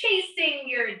chasing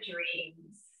your dreams.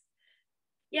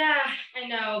 Yeah, I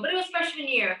know, but it was freshman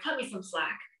year. Cut me some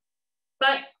slack.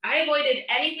 But I avoided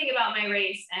anything about my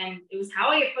race, and it was how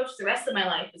I approached the rest of my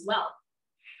life as well.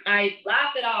 I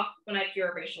laughed it off when I'd hear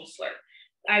a racial slur.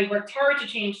 I worked hard to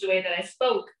change the way that I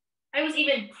spoke. I was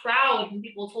even proud when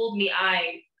people told me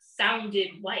I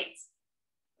sounded white.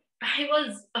 I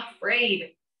was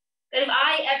afraid that if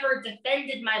I ever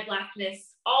defended my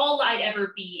Blackness, all I'd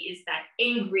ever be is that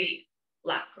angry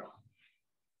Black girl.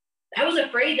 I was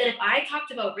afraid that if I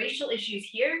talked about racial issues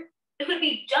here, it would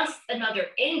be just another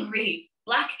angry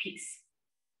Black piece.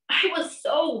 I was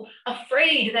so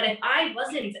afraid that if I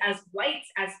wasn't as white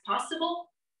as possible,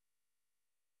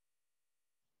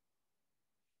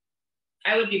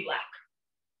 I would be Black.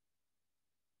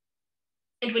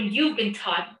 And when you've been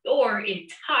taught your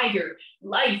entire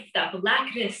life that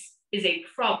Blackness is a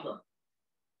problem,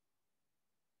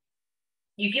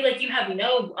 you feel like you have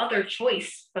no other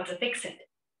choice but to fix it.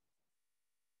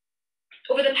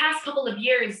 Over the past couple of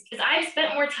years, as I've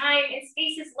spent more time in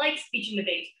spaces like speech and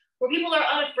debate, where people are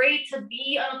unafraid to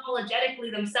be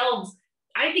unapologetically themselves,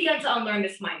 I've begun to unlearn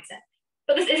this mindset.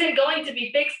 But this isn't going to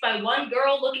be fixed by one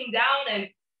girl looking down and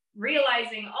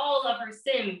realizing all of her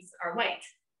sins are white.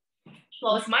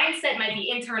 While this mindset might be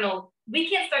internal, We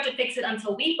can't start to fix it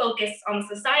until we focus on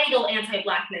the societal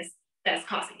anti-Blackness that's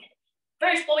causing it.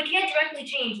 First, while we can't directly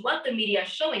change what the media is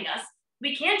showing us,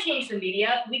 we can change the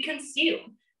media we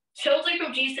consume. Shows like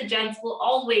From G's to Gents will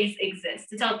always exist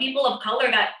to tell people of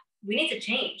color that we need to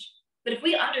change. But if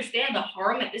we understand the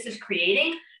harm that this is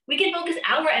creating, we can focus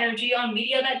our energy on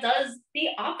media that does the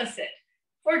opposite.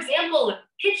 For example,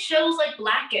 hit shows like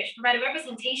Blackish provide a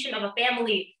representation of a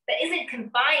family that isn't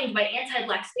confined by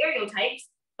anti-Black stereotypes,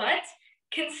 but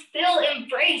can still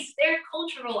embrace their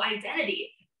cultural identity.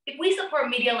 If we support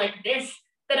media like this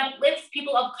that uplifts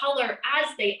people of color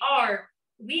as they are,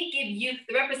 we give youth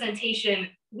the representation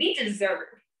we deserve.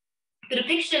 The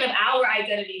depiction of our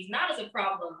identities not as a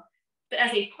problem, but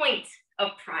as a point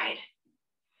of pride.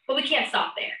 But we can't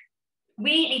stop there.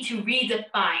 We need to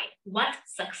redefine what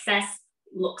success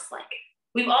looks like.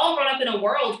 We've all grown up in a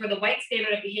world where the white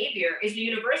standard of behavior is the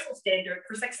universal standard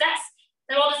for success.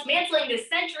 And while dismantling this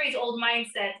centuries-old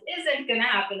mindset isn't gonna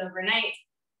happen overnight,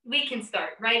 we can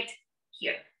start right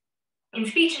here. In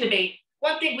speech and debate,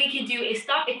 one thing we can do is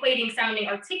stop equating sounding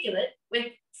articulate with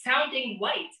sounding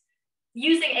white.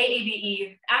 Using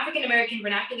AAVE, African American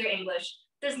Vernacular English,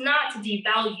 does not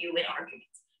devalue an argument.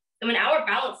 And when our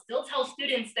ballot still tells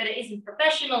students that it isn't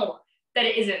professional, that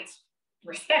it isn't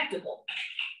respectable,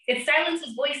 it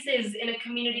silences voices in a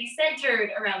community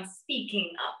centered around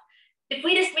speaking up. If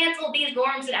we dismantle these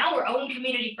norms in our own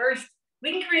community first,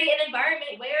 we can create an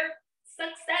environment where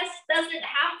success doesn't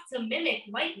have to mimic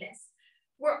whiteness,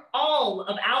 where all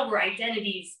of our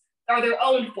identities are their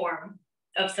own form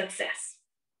of success.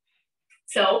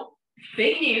 So,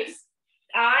 big news,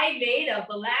 I made a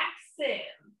Black Sim.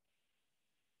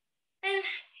 And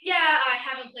yeah, I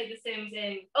haven't played The Sims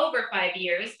in over 5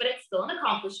 years, but it's still an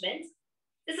accomplishment.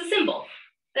 It's a symbol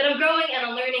that I'm growing and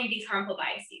unlearning these harmful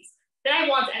biases, that I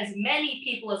want as many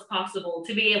people as possible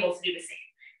to be able to do the same.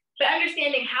 By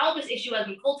understanding how this issue has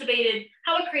been cultivated,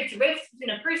 how it creates rifts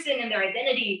between a person and their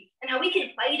identity, and how we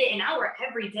can fight it in our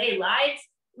everyday lives,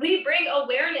 we bring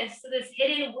awareness to this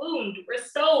hidden wound we're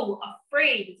so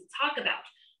afraid to talk about.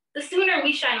 The sooner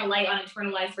we shine a light on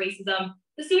internalized racism,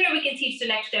 the sooner we can teach the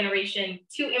next generation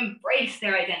to embrace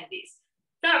their identities,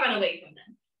 not run away from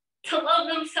them, to love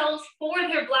themselves for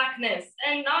their Blackness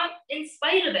and not in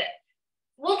spite of it.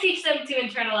 We'll teach them to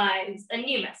internalize a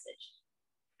new message,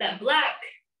 that Black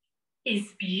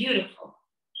is beautiful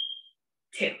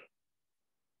too.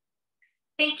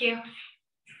 Thank you.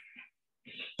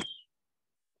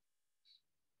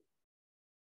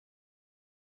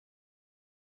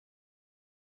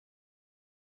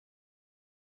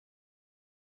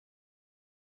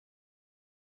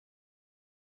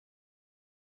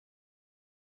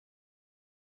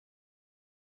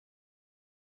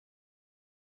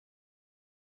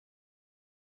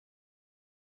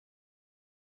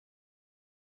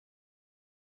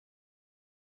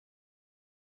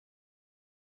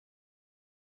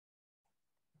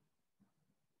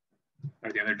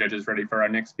 Are the other judges ready for our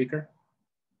next speaker?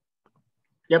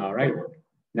 Yep. All right,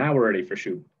 now we're ready for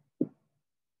Shu.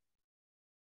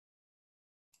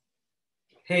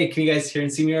 Hey, can you guys hear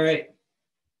and see me all right?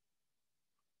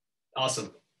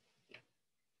 Awesome.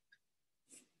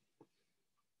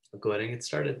 I'll go ahead and get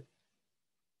started.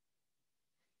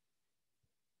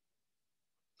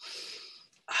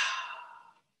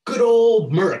 Good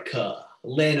old America,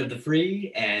 land of the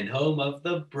free and home of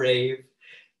the brave.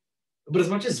 But as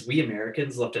much as we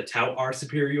Americans love to tout our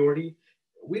superiority,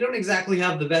 we don't exactly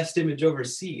have the best image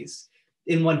overseas.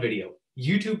 In one video,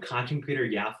 YouTube content creator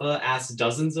Yaffa asked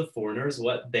dozens of foreigners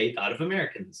what they thought of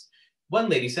Americans. One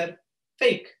lady said,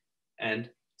 fake and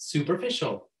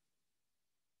superficial.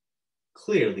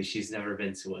 Clearly, she's never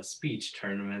been to a speech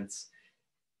tournament.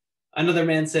 Another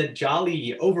man said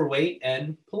jolly, overweight,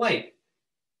 and polite.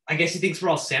 I guess he thinks we're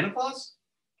all Santa Claus?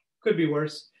 Could be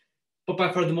worse. But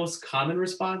by far the most common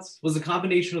response was a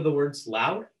combination of the words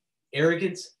loud,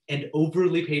 arrogant, and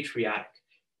overly patriotic.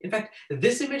 In fact,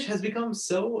 this image has become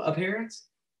so apparent,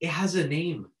 it has a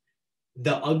name.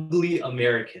 The ugly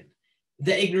American.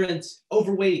 The ignorant,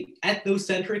 overweight,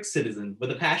 ethnocentric citizen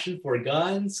with a passion for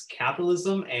guns,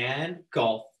 capitalism, and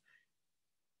golf.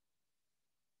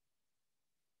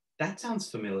 That sounds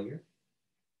familiar.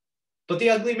 But the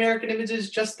ugly American image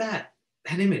is just that,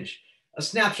 an image. A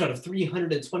snapshot of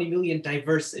 320 million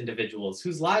diverse individuals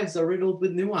whose lives are riddled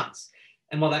with nuance.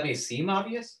 And while that may seem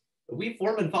obvious, we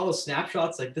form and follow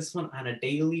snapshots like this one on a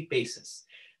daily basis.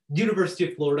 University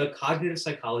of Florida cognitive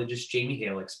psychologist Jamie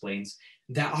Hale explains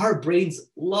that our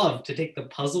brains love to take the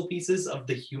puzzle pieces of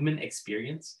the human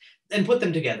experience and put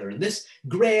them together in this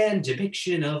grand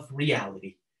depiction of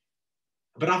reality.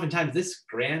 But oftentimes this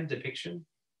grand depiction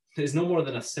is no more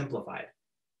than a simplified,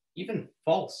 even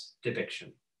false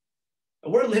depiction.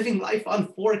 We're living life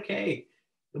on 4K,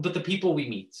 but the people we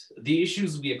meet, the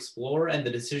issues we explore, and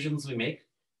the decisions we make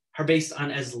are based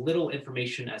on as little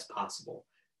information as possible,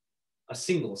 a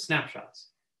single snapshot.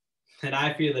 And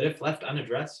I fear that if left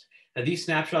unaddressed, that these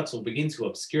snapshots will begin to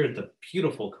obscure the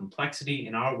beautiful complexity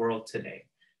in our world today.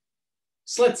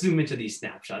 So let's zoom into these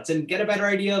snapshots and get a better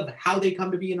idea of how they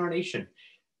come to be in our nation.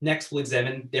 Next, we'll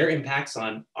examine their impacts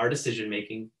on our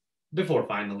decision-making before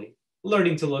finally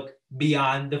learning to look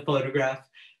beyond the photograph,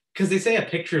 because they say a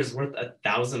picture is worth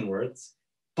 1,000 words,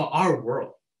 but our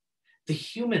world, the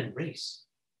human race,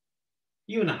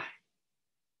 you and I,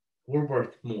 we're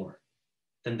worth more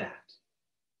than that.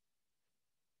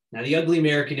 Now, the ugly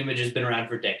American image has been around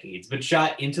for decades, but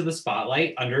shot into the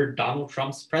spotlight under Donald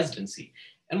Trump's presidency.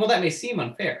 And while that may seem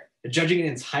unfair, judging an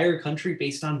entire country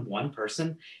based on one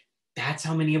person, that's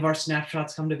how many of our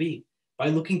snapshots come to be, by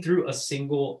looking through a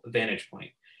single vantage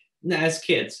point. Now, as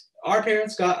kids, our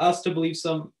parents got us to believe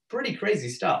some pretty crazy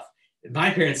stuff. My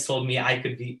parents told me I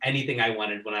could be anything I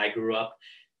wanted when I grew up,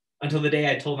 until the day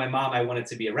I told my mom I wanted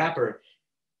to be a rapper,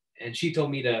 and she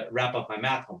told me to wrap up my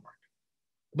math homework.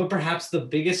 But perhaps the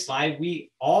biggest lie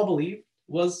we all believed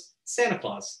was Santa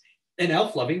Claus, an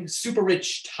elf-loving, super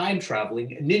rich,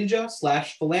 time-traveling ninja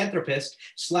 / philanthropist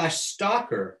 /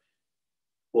 stalker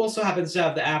who also happens to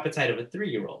have the appetite of a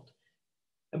 3-year-old.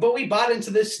 But we bought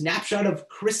into this snapshot of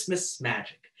Christmas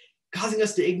magic, causing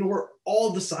us to ignore all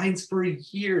the signs for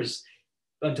years,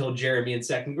 until Jeremy in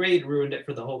 2nd grade ruined it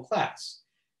for the whole class.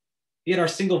 Yet our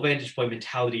single vantage point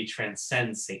mentality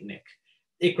transcends St. Nick.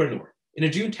 Ikranur, in a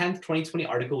June 10th, 2020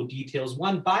 article, details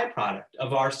one byproduct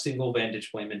of our single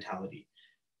vantage point mentality: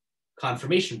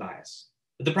 confirmation bias,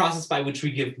 the process by which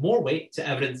we give more weight to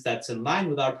evidence that's in line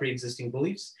with our pre-existing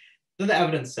beliefs than the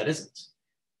evidence that isn't.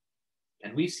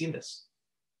 And we've seen this.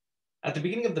 At the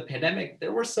beginning of the pandemic,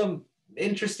 there were some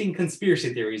interesting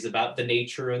conspiracy theories about the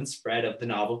nature and spread of the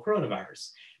novel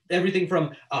coronavirus. Everything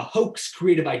from a hoax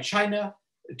created by China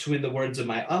to, in the words of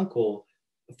my uncle,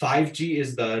 5G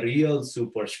is the real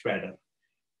super spreader.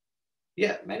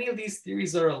 Yet many of these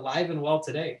theories are alive and well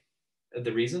today.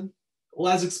 The reason?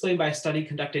 Well, as explained by a study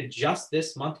conducted just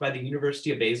this month by the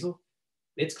University of Basel,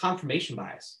 it's confirmation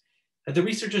bias. The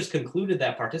researchers concluded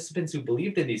that participants who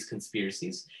believed in these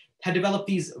conspiracies had developed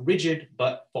these rigid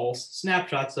but false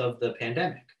snapshots of the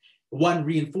pandemic, one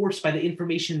reinforced by the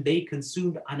information they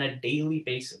consumed on a daily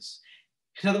basis.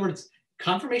 In other words,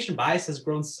 confirmation bias has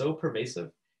grown so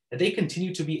pervasive that they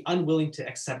continue to be unwilling to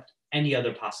accept any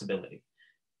other possibility.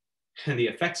 And the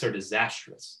effects are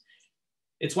disastrous.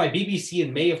 It's why BBC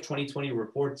in May of 2020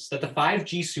 reports that the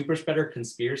 5G superspreader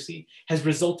conspiracy has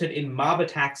resulted in mob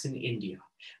attacks in India,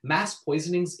 mass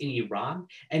poisonings in Iran,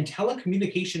 and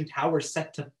telecommunication towers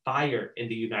set to fire in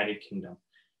the United Kingdom,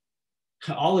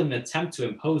 all in an attempt to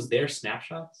impose their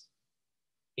snapshots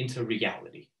into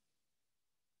reality.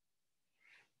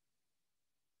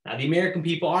 Now, the American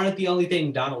people aren't the only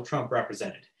thing Donald Trump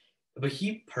represented, but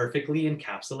he perfectly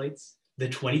encapsulates the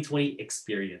 2020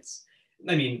 experience.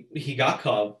 I mean, he got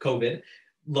COVID,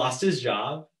 lost his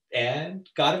job, and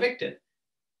got evicted.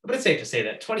 But it's safe to say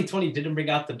that 2020 didn't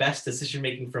bring out the best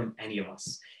decision-making from any of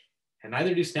us, and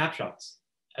neither do snapshots,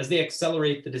 as they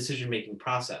accelerate the decision-making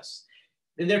process.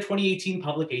 In their 2018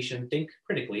 publication, Think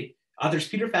Critically, authors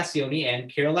Peter Facioni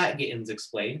and Carol Gittins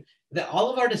explain that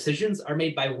all of our decisions are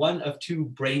made by one of two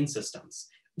brain systems.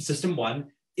 System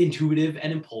 1, intuitive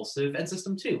and impulsive, and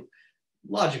System 2,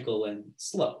 logical and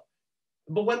slow.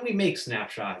 But when we make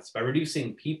snapshots by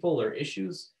reducing people or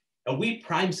issues, we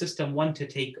prime System 1 to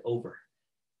take over.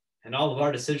 And all of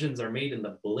our decisions are made in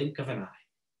the blink of an eye.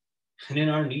 And in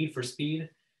our need for speed,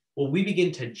 well, we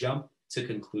begin to jump to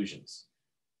conclusions.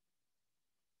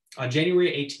 On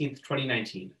January 18th,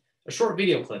 2019, a short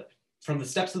video clip from the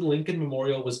steps of the Lincoln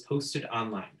Memorial was posted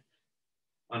online.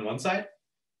 On one side,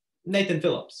 Nathan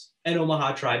Phillips, an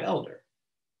Omaha tribe elder.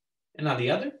 And on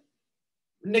the other,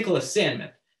 Nicholas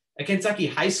Sandman, a Kentucky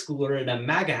high schooler in a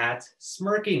MAGA hat,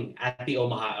 smirking at the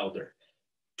Omaha elder.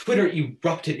 Twitter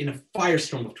erupted in a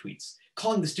firestorm of tweets,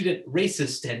 calling the student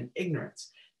racist and ignorant.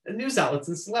 The news outlets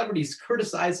and celebrities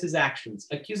criticized his actions,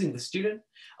 accusing the student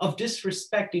of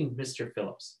disrespecting Mr.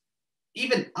 Phillips.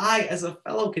 Even I, as a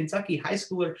fellow Kentucky high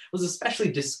schooler, was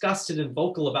especially disgusted and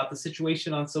vocal about the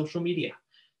situation on social media.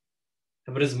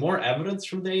 But as more evidence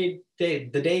from the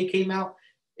day came out,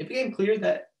 it became clear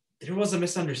that there was a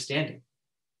misunderstanding.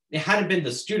 It hadn't been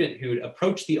the student who'd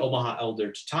approached the Omaha elder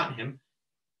to taunt him,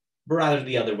 but rather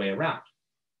the other way around.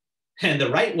 And the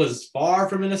right was far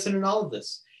from innocent in all of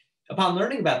this. Upon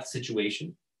learning about the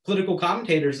situation, political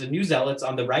commentators and news outlets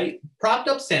on the right propped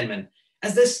up Sandman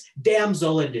as this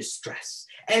damsel in distress,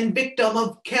 and victim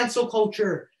of cancel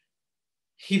culture.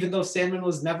 Even though Sandman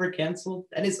was never canceled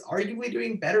and is arguably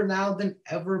doing better now than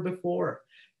ever before.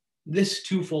 This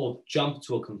twofold jump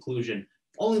to a conclusion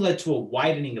only led to a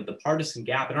widening of the partisan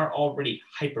gap in our already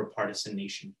hyper-partisan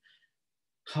nation.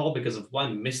 All because of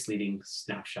one misleading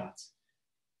snapshot.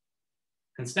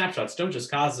 And snapshots don't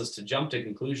just cause us to jump to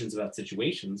conclusions about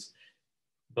situations,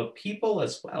 but people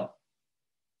as well.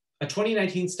 A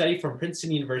 2019 study from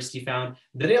Princeton University found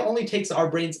that it only takes our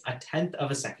brains 1/10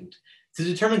 of a second to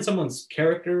determine someone's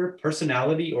character,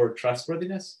 personality, or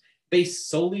trustworthiness based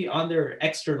solely on their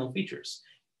external features.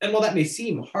 And while that may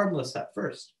seem harmless at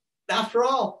first, after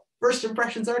all, first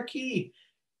impressions are key.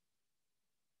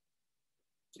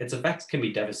 Its effects can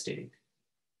be devastating.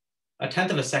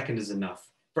 1/10 of a second is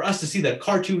enough for us to see the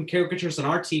cartoon caricatures on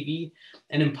our TV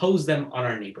and impose them on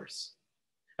our neighbors.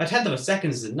 1/10 of a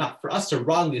second is enough for us to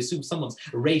wrongly assume someone's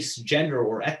race, gender,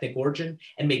 or ethnic origin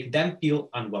and make them feel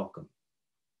unwelcome.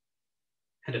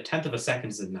 And 1/10 of a second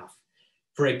is enough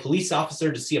for a police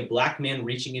officer to see a Black man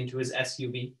reaching into his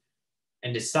SUV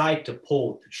and decide to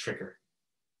pull the trigger.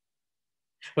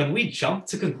 When we jump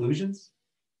to conclusions,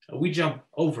 we jump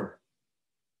over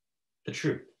the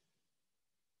truth.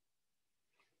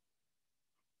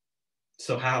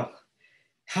 So how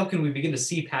can we begin to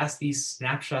see past these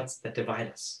snapshots that divide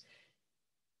us?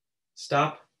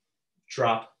 Stop,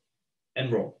 drop,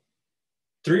 and roll.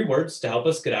 3 words to help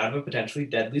us get out of a potentially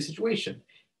deadly situation.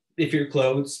 If your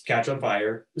clothes catch on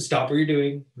fire, stop what you're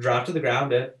doing, drop to the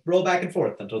ground, and roll back and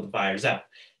forth until the fire's out.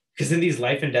 Because in these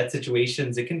life and death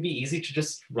situations, it can be easy to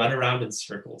just run around in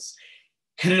circles.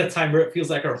 And in a time where it feels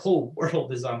like our whole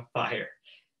world is on fire,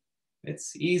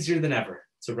 it's easier than ever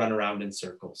to run around in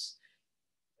circles.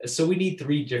 So we need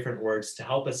 3 different words to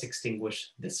help us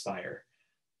extinguish this fire.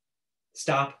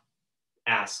 Stop,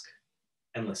 ask,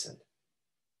 and listen.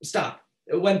 Stop.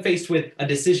 When faced with a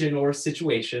decision or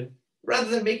situation, rather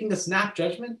than making a snap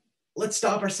judgment, let's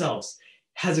stop ourselves.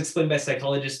 As explained by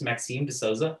psychologist Maxime de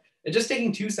Souza, just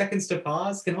taking 2 seconds to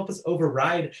pause can help us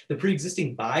override the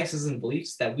pre-existing biases and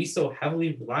beliefs that we so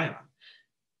heavily rely on.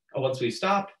 Once we've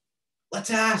stopped, let's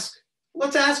ask.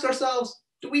 Let's ask ourselves,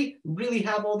 do we really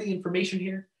have all the information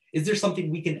here? Is there something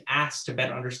we can ask to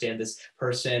better understand this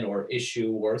person or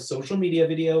issue or social media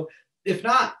video? If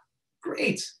not,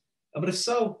 great. But if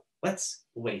so, let's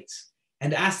wait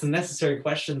and ask the necessary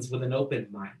questions with an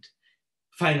open mind.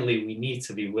 Finally, we need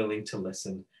to be willing to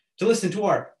listen to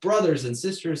our brothers and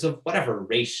sisters of whatever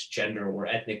race, gender, or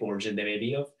ethnic origin they may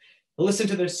be of, listen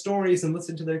to their stories and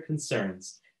listen to their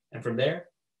concerns. And from there,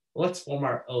 let's form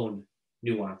our own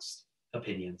nuanced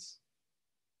opinions.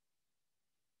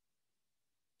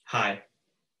 Hi,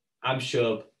 I'm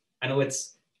Shub. I know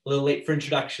it's a little late for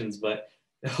introductions, but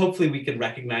hopefully we can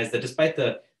recognize that despite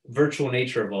the virtual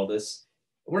nature of all this,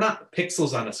 we're not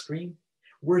pixels on a screen.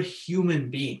 We're human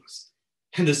beings.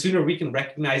 And the sooner we can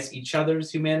recognize each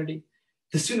other's humanity,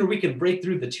 the sooner we can break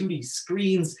through the 2D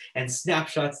screens and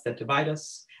snapshots that divide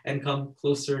us and come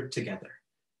closer together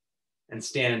and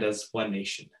stand as one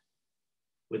nation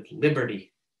with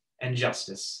liberty and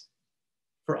justice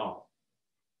for all.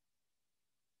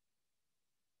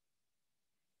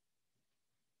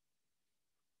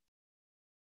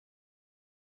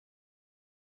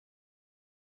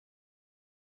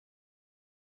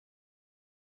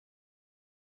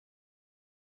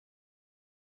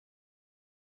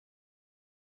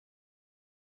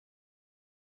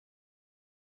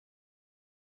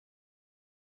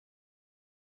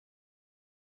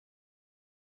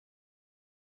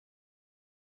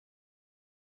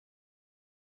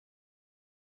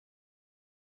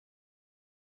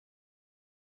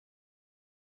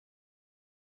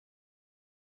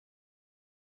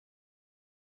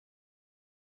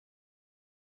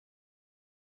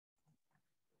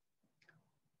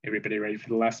 Everybody ready for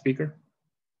the last speaker?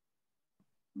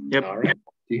 Yep. All right,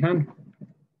 Jihan.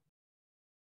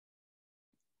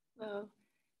 Hello.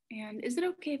 And is it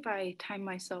okay if I time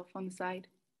myself on the side?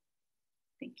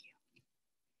 Thank you.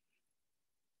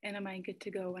 And am I good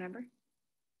to go whenever?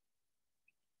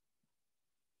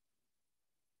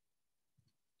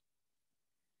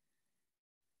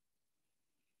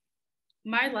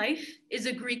 My life is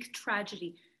a Greek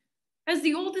tragedy. As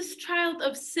the oldest child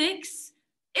of 6,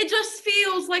 it just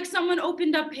feels like someone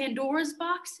opened up Pandora's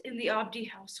box in the Abdi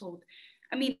household.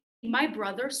 I mean, my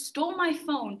brother stole my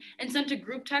phone and sent a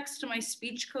group text to my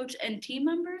speech coach and team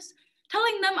members,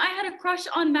 telling them I had a crush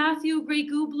on Matthew Gray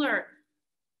Goobler.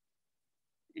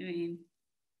 I mean,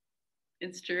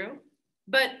 it's true,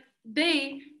 but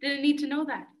they didn't need to know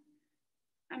that.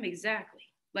 I'm exactly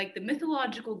like the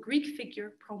mythological Greek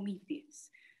figure Prometheus.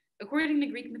 According to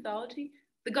Greek mythology,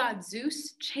 The god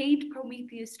Zeus chained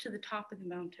Prometheus to the top of the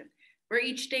mountain, where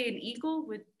each day an eagle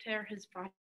would tear his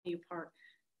body apart.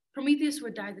 Prometheus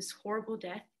would die this horrible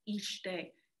death each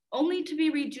day, only to be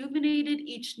rejuvenated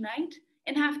each night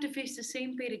and have to face the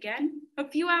same fate again a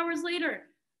few hours later.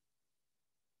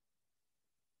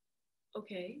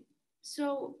 Okay,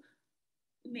 so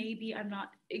maybe I'm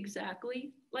not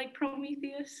exactly like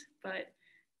Prometheus, but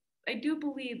I do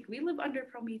believe we live under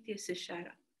Prometheus'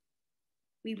 shadow.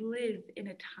 We live in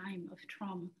a time of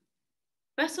trauma.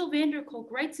 Bessel van der Kolk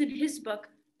writes in his book,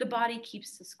 The Body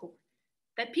Keeps the Score,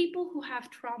 that people who have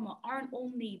trauma aren't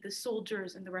only the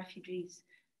soldiers and the refugees.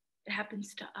 It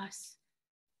happens to us,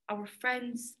 our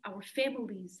friends, our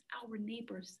families, our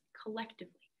neighbors,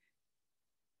 collectively.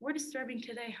 More disturbing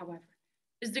today, however,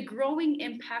 is the growing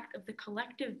impact of the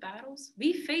collective battles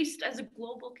we faced as a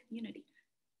global community.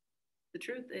 The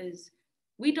truth is,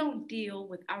 we don't deal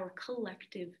with our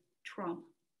collective trauma.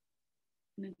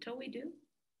 And until we do,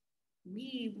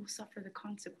 we will suffer the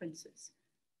consequences.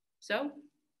 So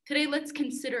today, let's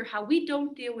consider how we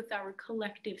don't deal with our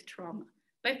collective trauma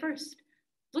by first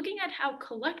looking at how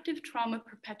collective trauma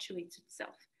perpetuates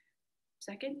itself.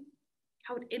 Second,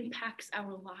 how it impacts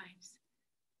our lives.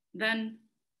 Then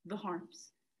the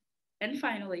harms. And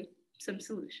finally, some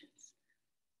solutions.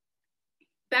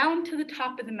 Bound to the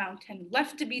top of the mountain,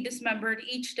 left to be dismembered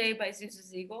each day by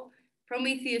Zeus's eagle,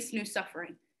 Prometheus knew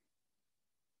suffering.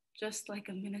 Just like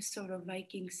a Minnesota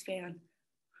Vikings fan.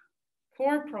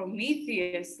 Poor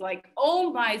Prometheus, like,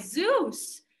 oh my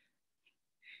Zeus!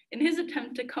 In his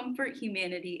attempt to comfort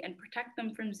humanity and protect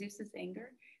them from Zeus's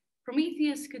anger,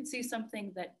 Prometheus could see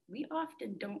something that we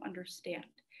often don't understand.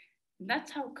 And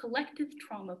that's how collective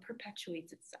trauma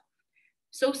perpetuates itself.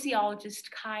 Sociologist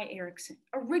Kai Erikson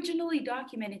originally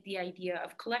documented the idea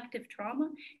of collective trauma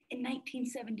in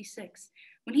 1976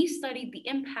 when he studied the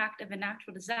impact of a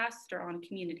natural disaster on a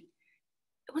community.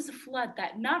 It was a flood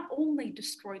that not only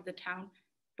destroyed the town,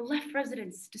 but left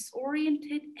residents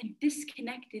disoriented and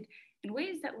disconnected in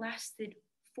ways that lasted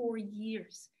for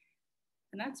years.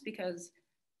 And that's because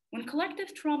when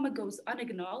collective trauma goes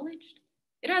unacknowledged,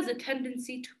 it has a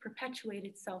tendency to perpetuate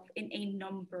itself in a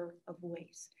number of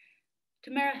ways.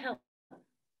 Tamara Hill,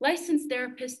 licensed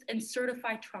therapist and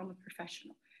certified trauma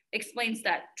professional, explains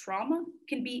that trauma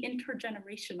can be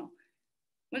intergenerational.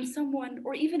 When someone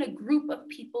or even a group of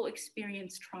people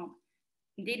experience trauma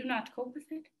and they do not cope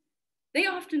with it, they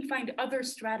often find other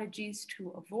strategies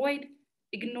to avoid,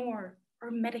 ignore, or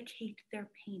medicate their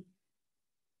pain.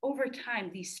 Over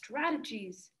time, these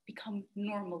strategies become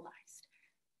normalized,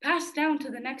 passed down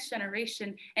to the next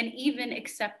generation, and even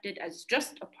accepted as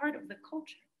just a part of the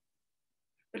culture.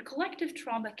 But collective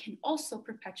trauma can also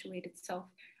perpetuate itself,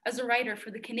 as a writer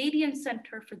for the Canadian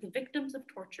Centre for the Victims of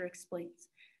Torture explains.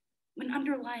 When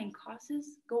underlying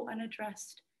causes go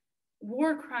unaddressed,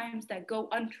 war crimes that go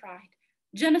untried,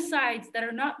 genocides that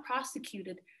are not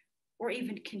prosecuted, or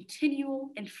even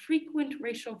continual and frequent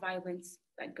racial violence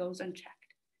that goes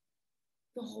unchecked,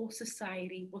 the whole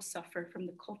society will suffer from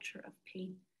the culture of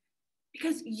pain.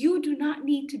 Because you do not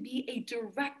need to be a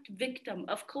direct victim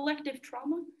of collective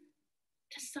trauma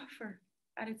to suffer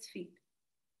at its feet.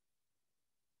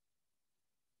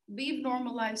 We've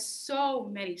normalized so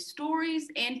many stories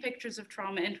and pictures of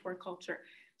trauma into our culture,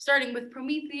 starting with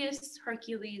Prometheus,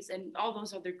 Hercules, and all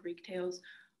those other Greek tales,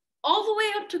 all the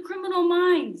way up to Criminal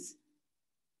Minds.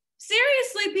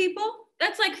 Seriously, people,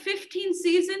 that's like 15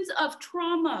 seasons of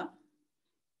trauma.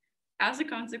 As a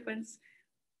consequence,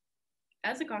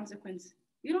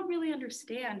 we don't really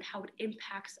understand how it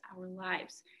impacts our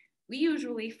lives. We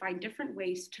usually find different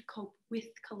ways to cope with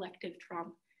collective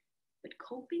trauma, but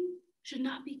coping should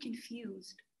not be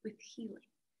confused with healing.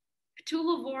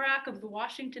 Petula Vorak of the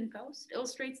Washington Post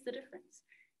illustrates the difference.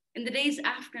 In the days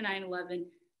after 9/11,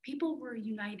 people were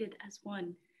united as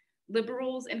one.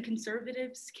 Liberals and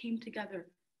conservatives came together.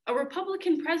 A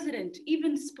Republican president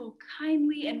even spoke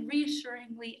kindly and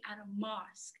reassuringly at a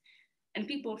mosque, and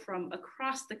people from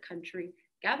across the country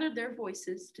gathered their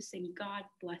voices to sing "God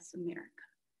Bless America."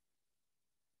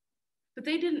 But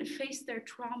they didn't face their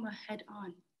trauma head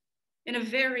on. In a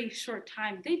very short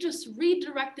time, they just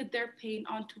redirected their pain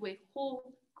onto a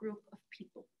whole group of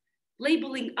people,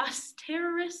 labeling us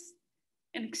terrorists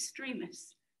and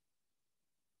extremists.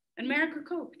 And America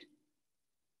coped,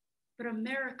 but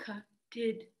America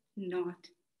did not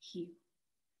heal.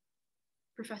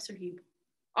 Professor Hubel,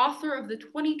 author of the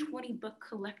 2020 book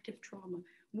Collective Trauma,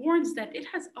 warns that it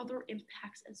has other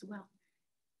impacts as well.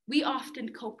 We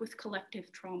often cope with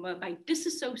collective trauma by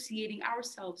disassociating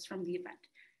ourselves from the event,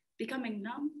 becoming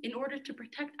numb in order to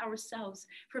protect ourselves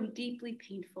from deeply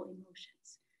painful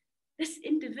emotions. this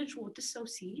individual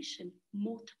dissociation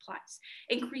multiplies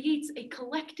and creates a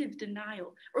collective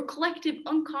denial or collective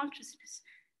unconsciousness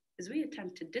as we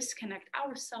attempt to disconnect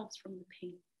ourselves from the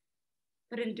pain.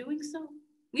 But in doing so,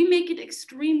 we make it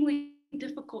extremely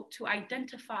difficult to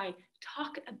identify,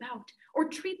 talk about, or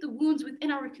treat the wounds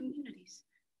within our communities.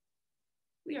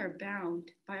 We are bound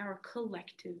by our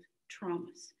collective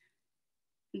traumas.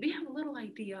 And we have a little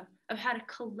idea of how to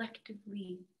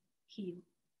collectively heal.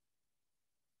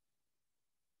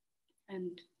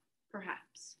 And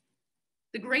perhaps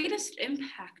the greatest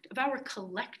impact of our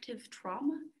collective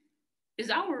trauma is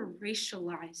our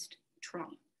racialized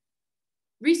trauma.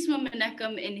 Risma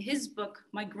Menachem, in his book,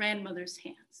 My Grandmother's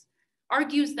Hands,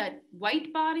 argues that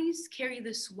white bodies carry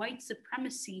this white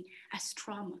supremacy as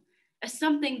trauma, as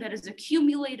something that is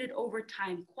accumulated over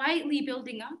time, quietly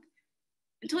building up,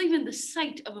 until even the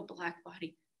sight of a Black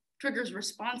body triggers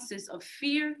responses of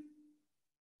fear,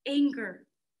 anger,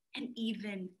 and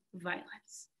even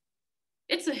violence.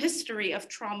 It's a history of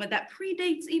trauma that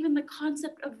predates even the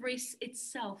concept of race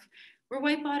itself, where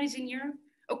white bodies in Europe,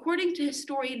 according to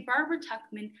historian Barbara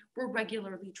Tuchman, were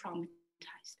regularly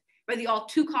traumatized by the all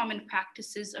too common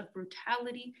practices of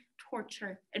brutality,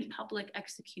 torture, and public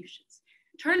executions,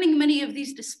 turning many of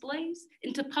these displays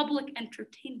into public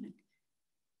entertainment.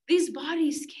 These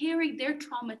bodies carried their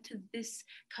trauma to this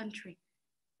country,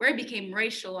 where it became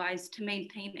racialized to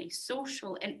maintain a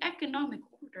social and economic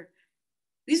order.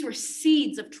 These were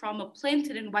seeds of trauma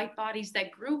planted in white bodies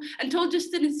that grew until it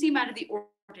just didn't seem out of the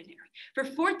ordinary for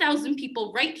 4,000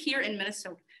 people right here in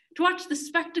Minnesota to watch the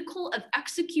spectacle of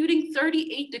executing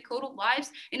 38 Dakota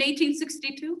lives in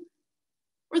 1862,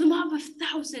 or the mob of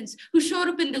thousands who showed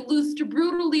up in Duluth to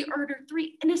brutally murder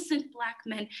 3 innocent Black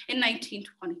men in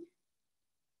 1920.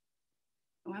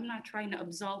 No, I'm not trying to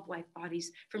absolve white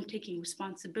bodies from taking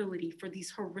responsibility for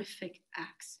these horrific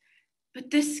acts,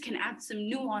 but this can add some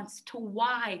nuance to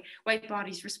why white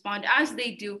bodies respond as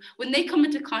they do when they come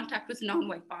into contact with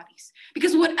non-white bodies.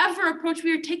 Because whatever approach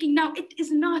we are taking now, it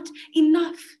is not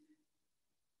enough.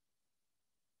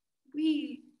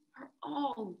 We are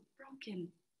all broken,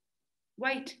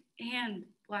 white and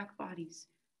Black bodies.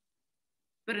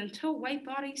 But until white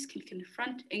bodies can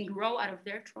confront and grow out of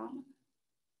their trauma,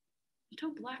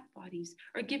 until Black bodies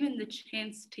are given the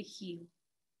chance to heal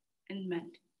and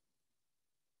mend,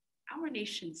 our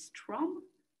nation's trauma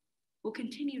will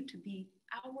continue to be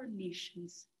our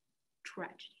nation's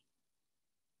tragedy.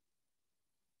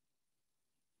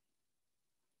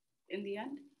 In the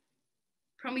end,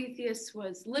 Prometheus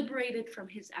was liberated from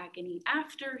his agony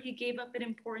after he gave up an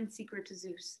important secret to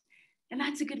Zeus. And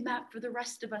that's a good map for the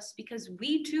rest of us, because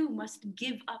we too must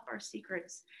give up our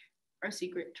secrets, our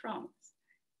secret traumas.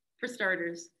 For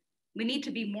starters, we need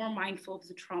to be more mindful of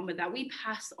the trauma that we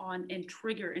pass on and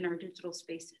trigger in our digital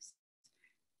spaces.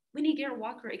 Winnie Gare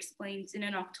Walker explains in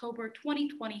an October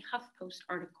 2020 HuffPost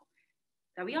article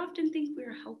that we often think we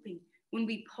are helping when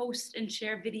we post and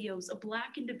share videos of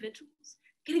Black individuals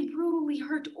getting brutally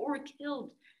hurt or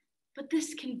killed. But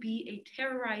this can be a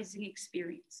terrorizing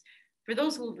experience for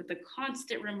those who live with the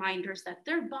constant reminders that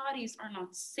their bodies are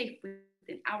not safe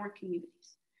within our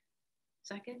communities.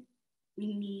 Second,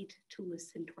 we need to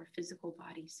listen to our physical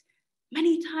bodies.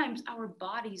 Many times our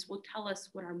bodies will tell us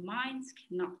what our minds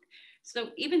cannot.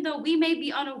 So even though we may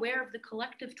be unaware of the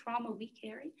collective trauma we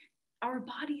carry, our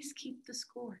bodies keep the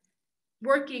score,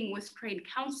 working with trained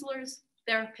counselors,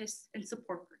 therapists, and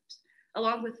support groups,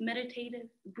 along with meditative,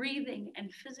 breathing,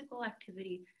 and physical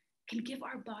activity, can give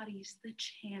our bodies the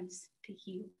chance to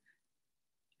heal.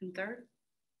 And third,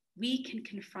 we can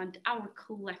confront our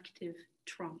collective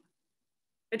trauma.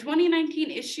 A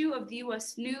 2019 issue of the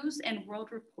US News and World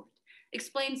Report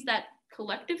explains that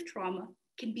collective trauma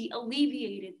can be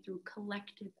alleviated through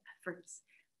collective efforts,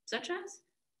 such as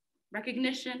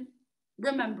recognition,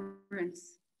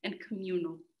 remembrance, and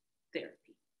communal therapy.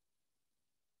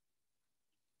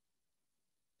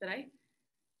 Today,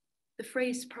 the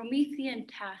phrase Promethean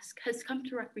task has come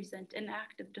to represent an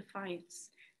act of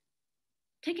defiance.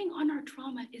 Taking on our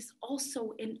trauma is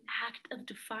also an act of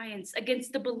defiance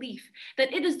against the belief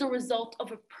that it is the result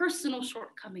of a personal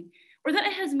shortcoming, or that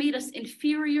it has made us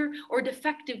inferior or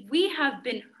defective. We have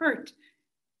been hurt,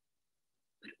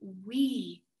 but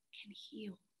we can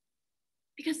heal.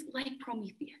 Because like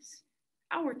Prometheus,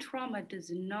 our trauma does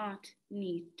not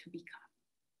need to become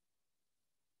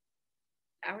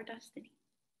our destiny.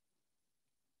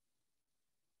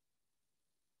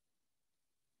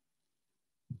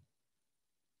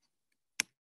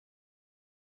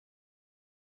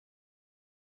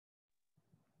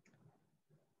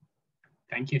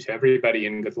 Thank you to everybody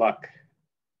and good luck.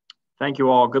 Thank you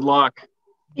all. Good luck.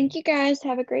 Thank you guys.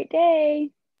 Have a great day.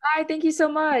 Bye. Thank you so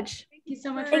much. Thank you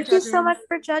so much Thank for you judging. so much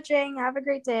for judging. Have a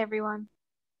great day, everyone.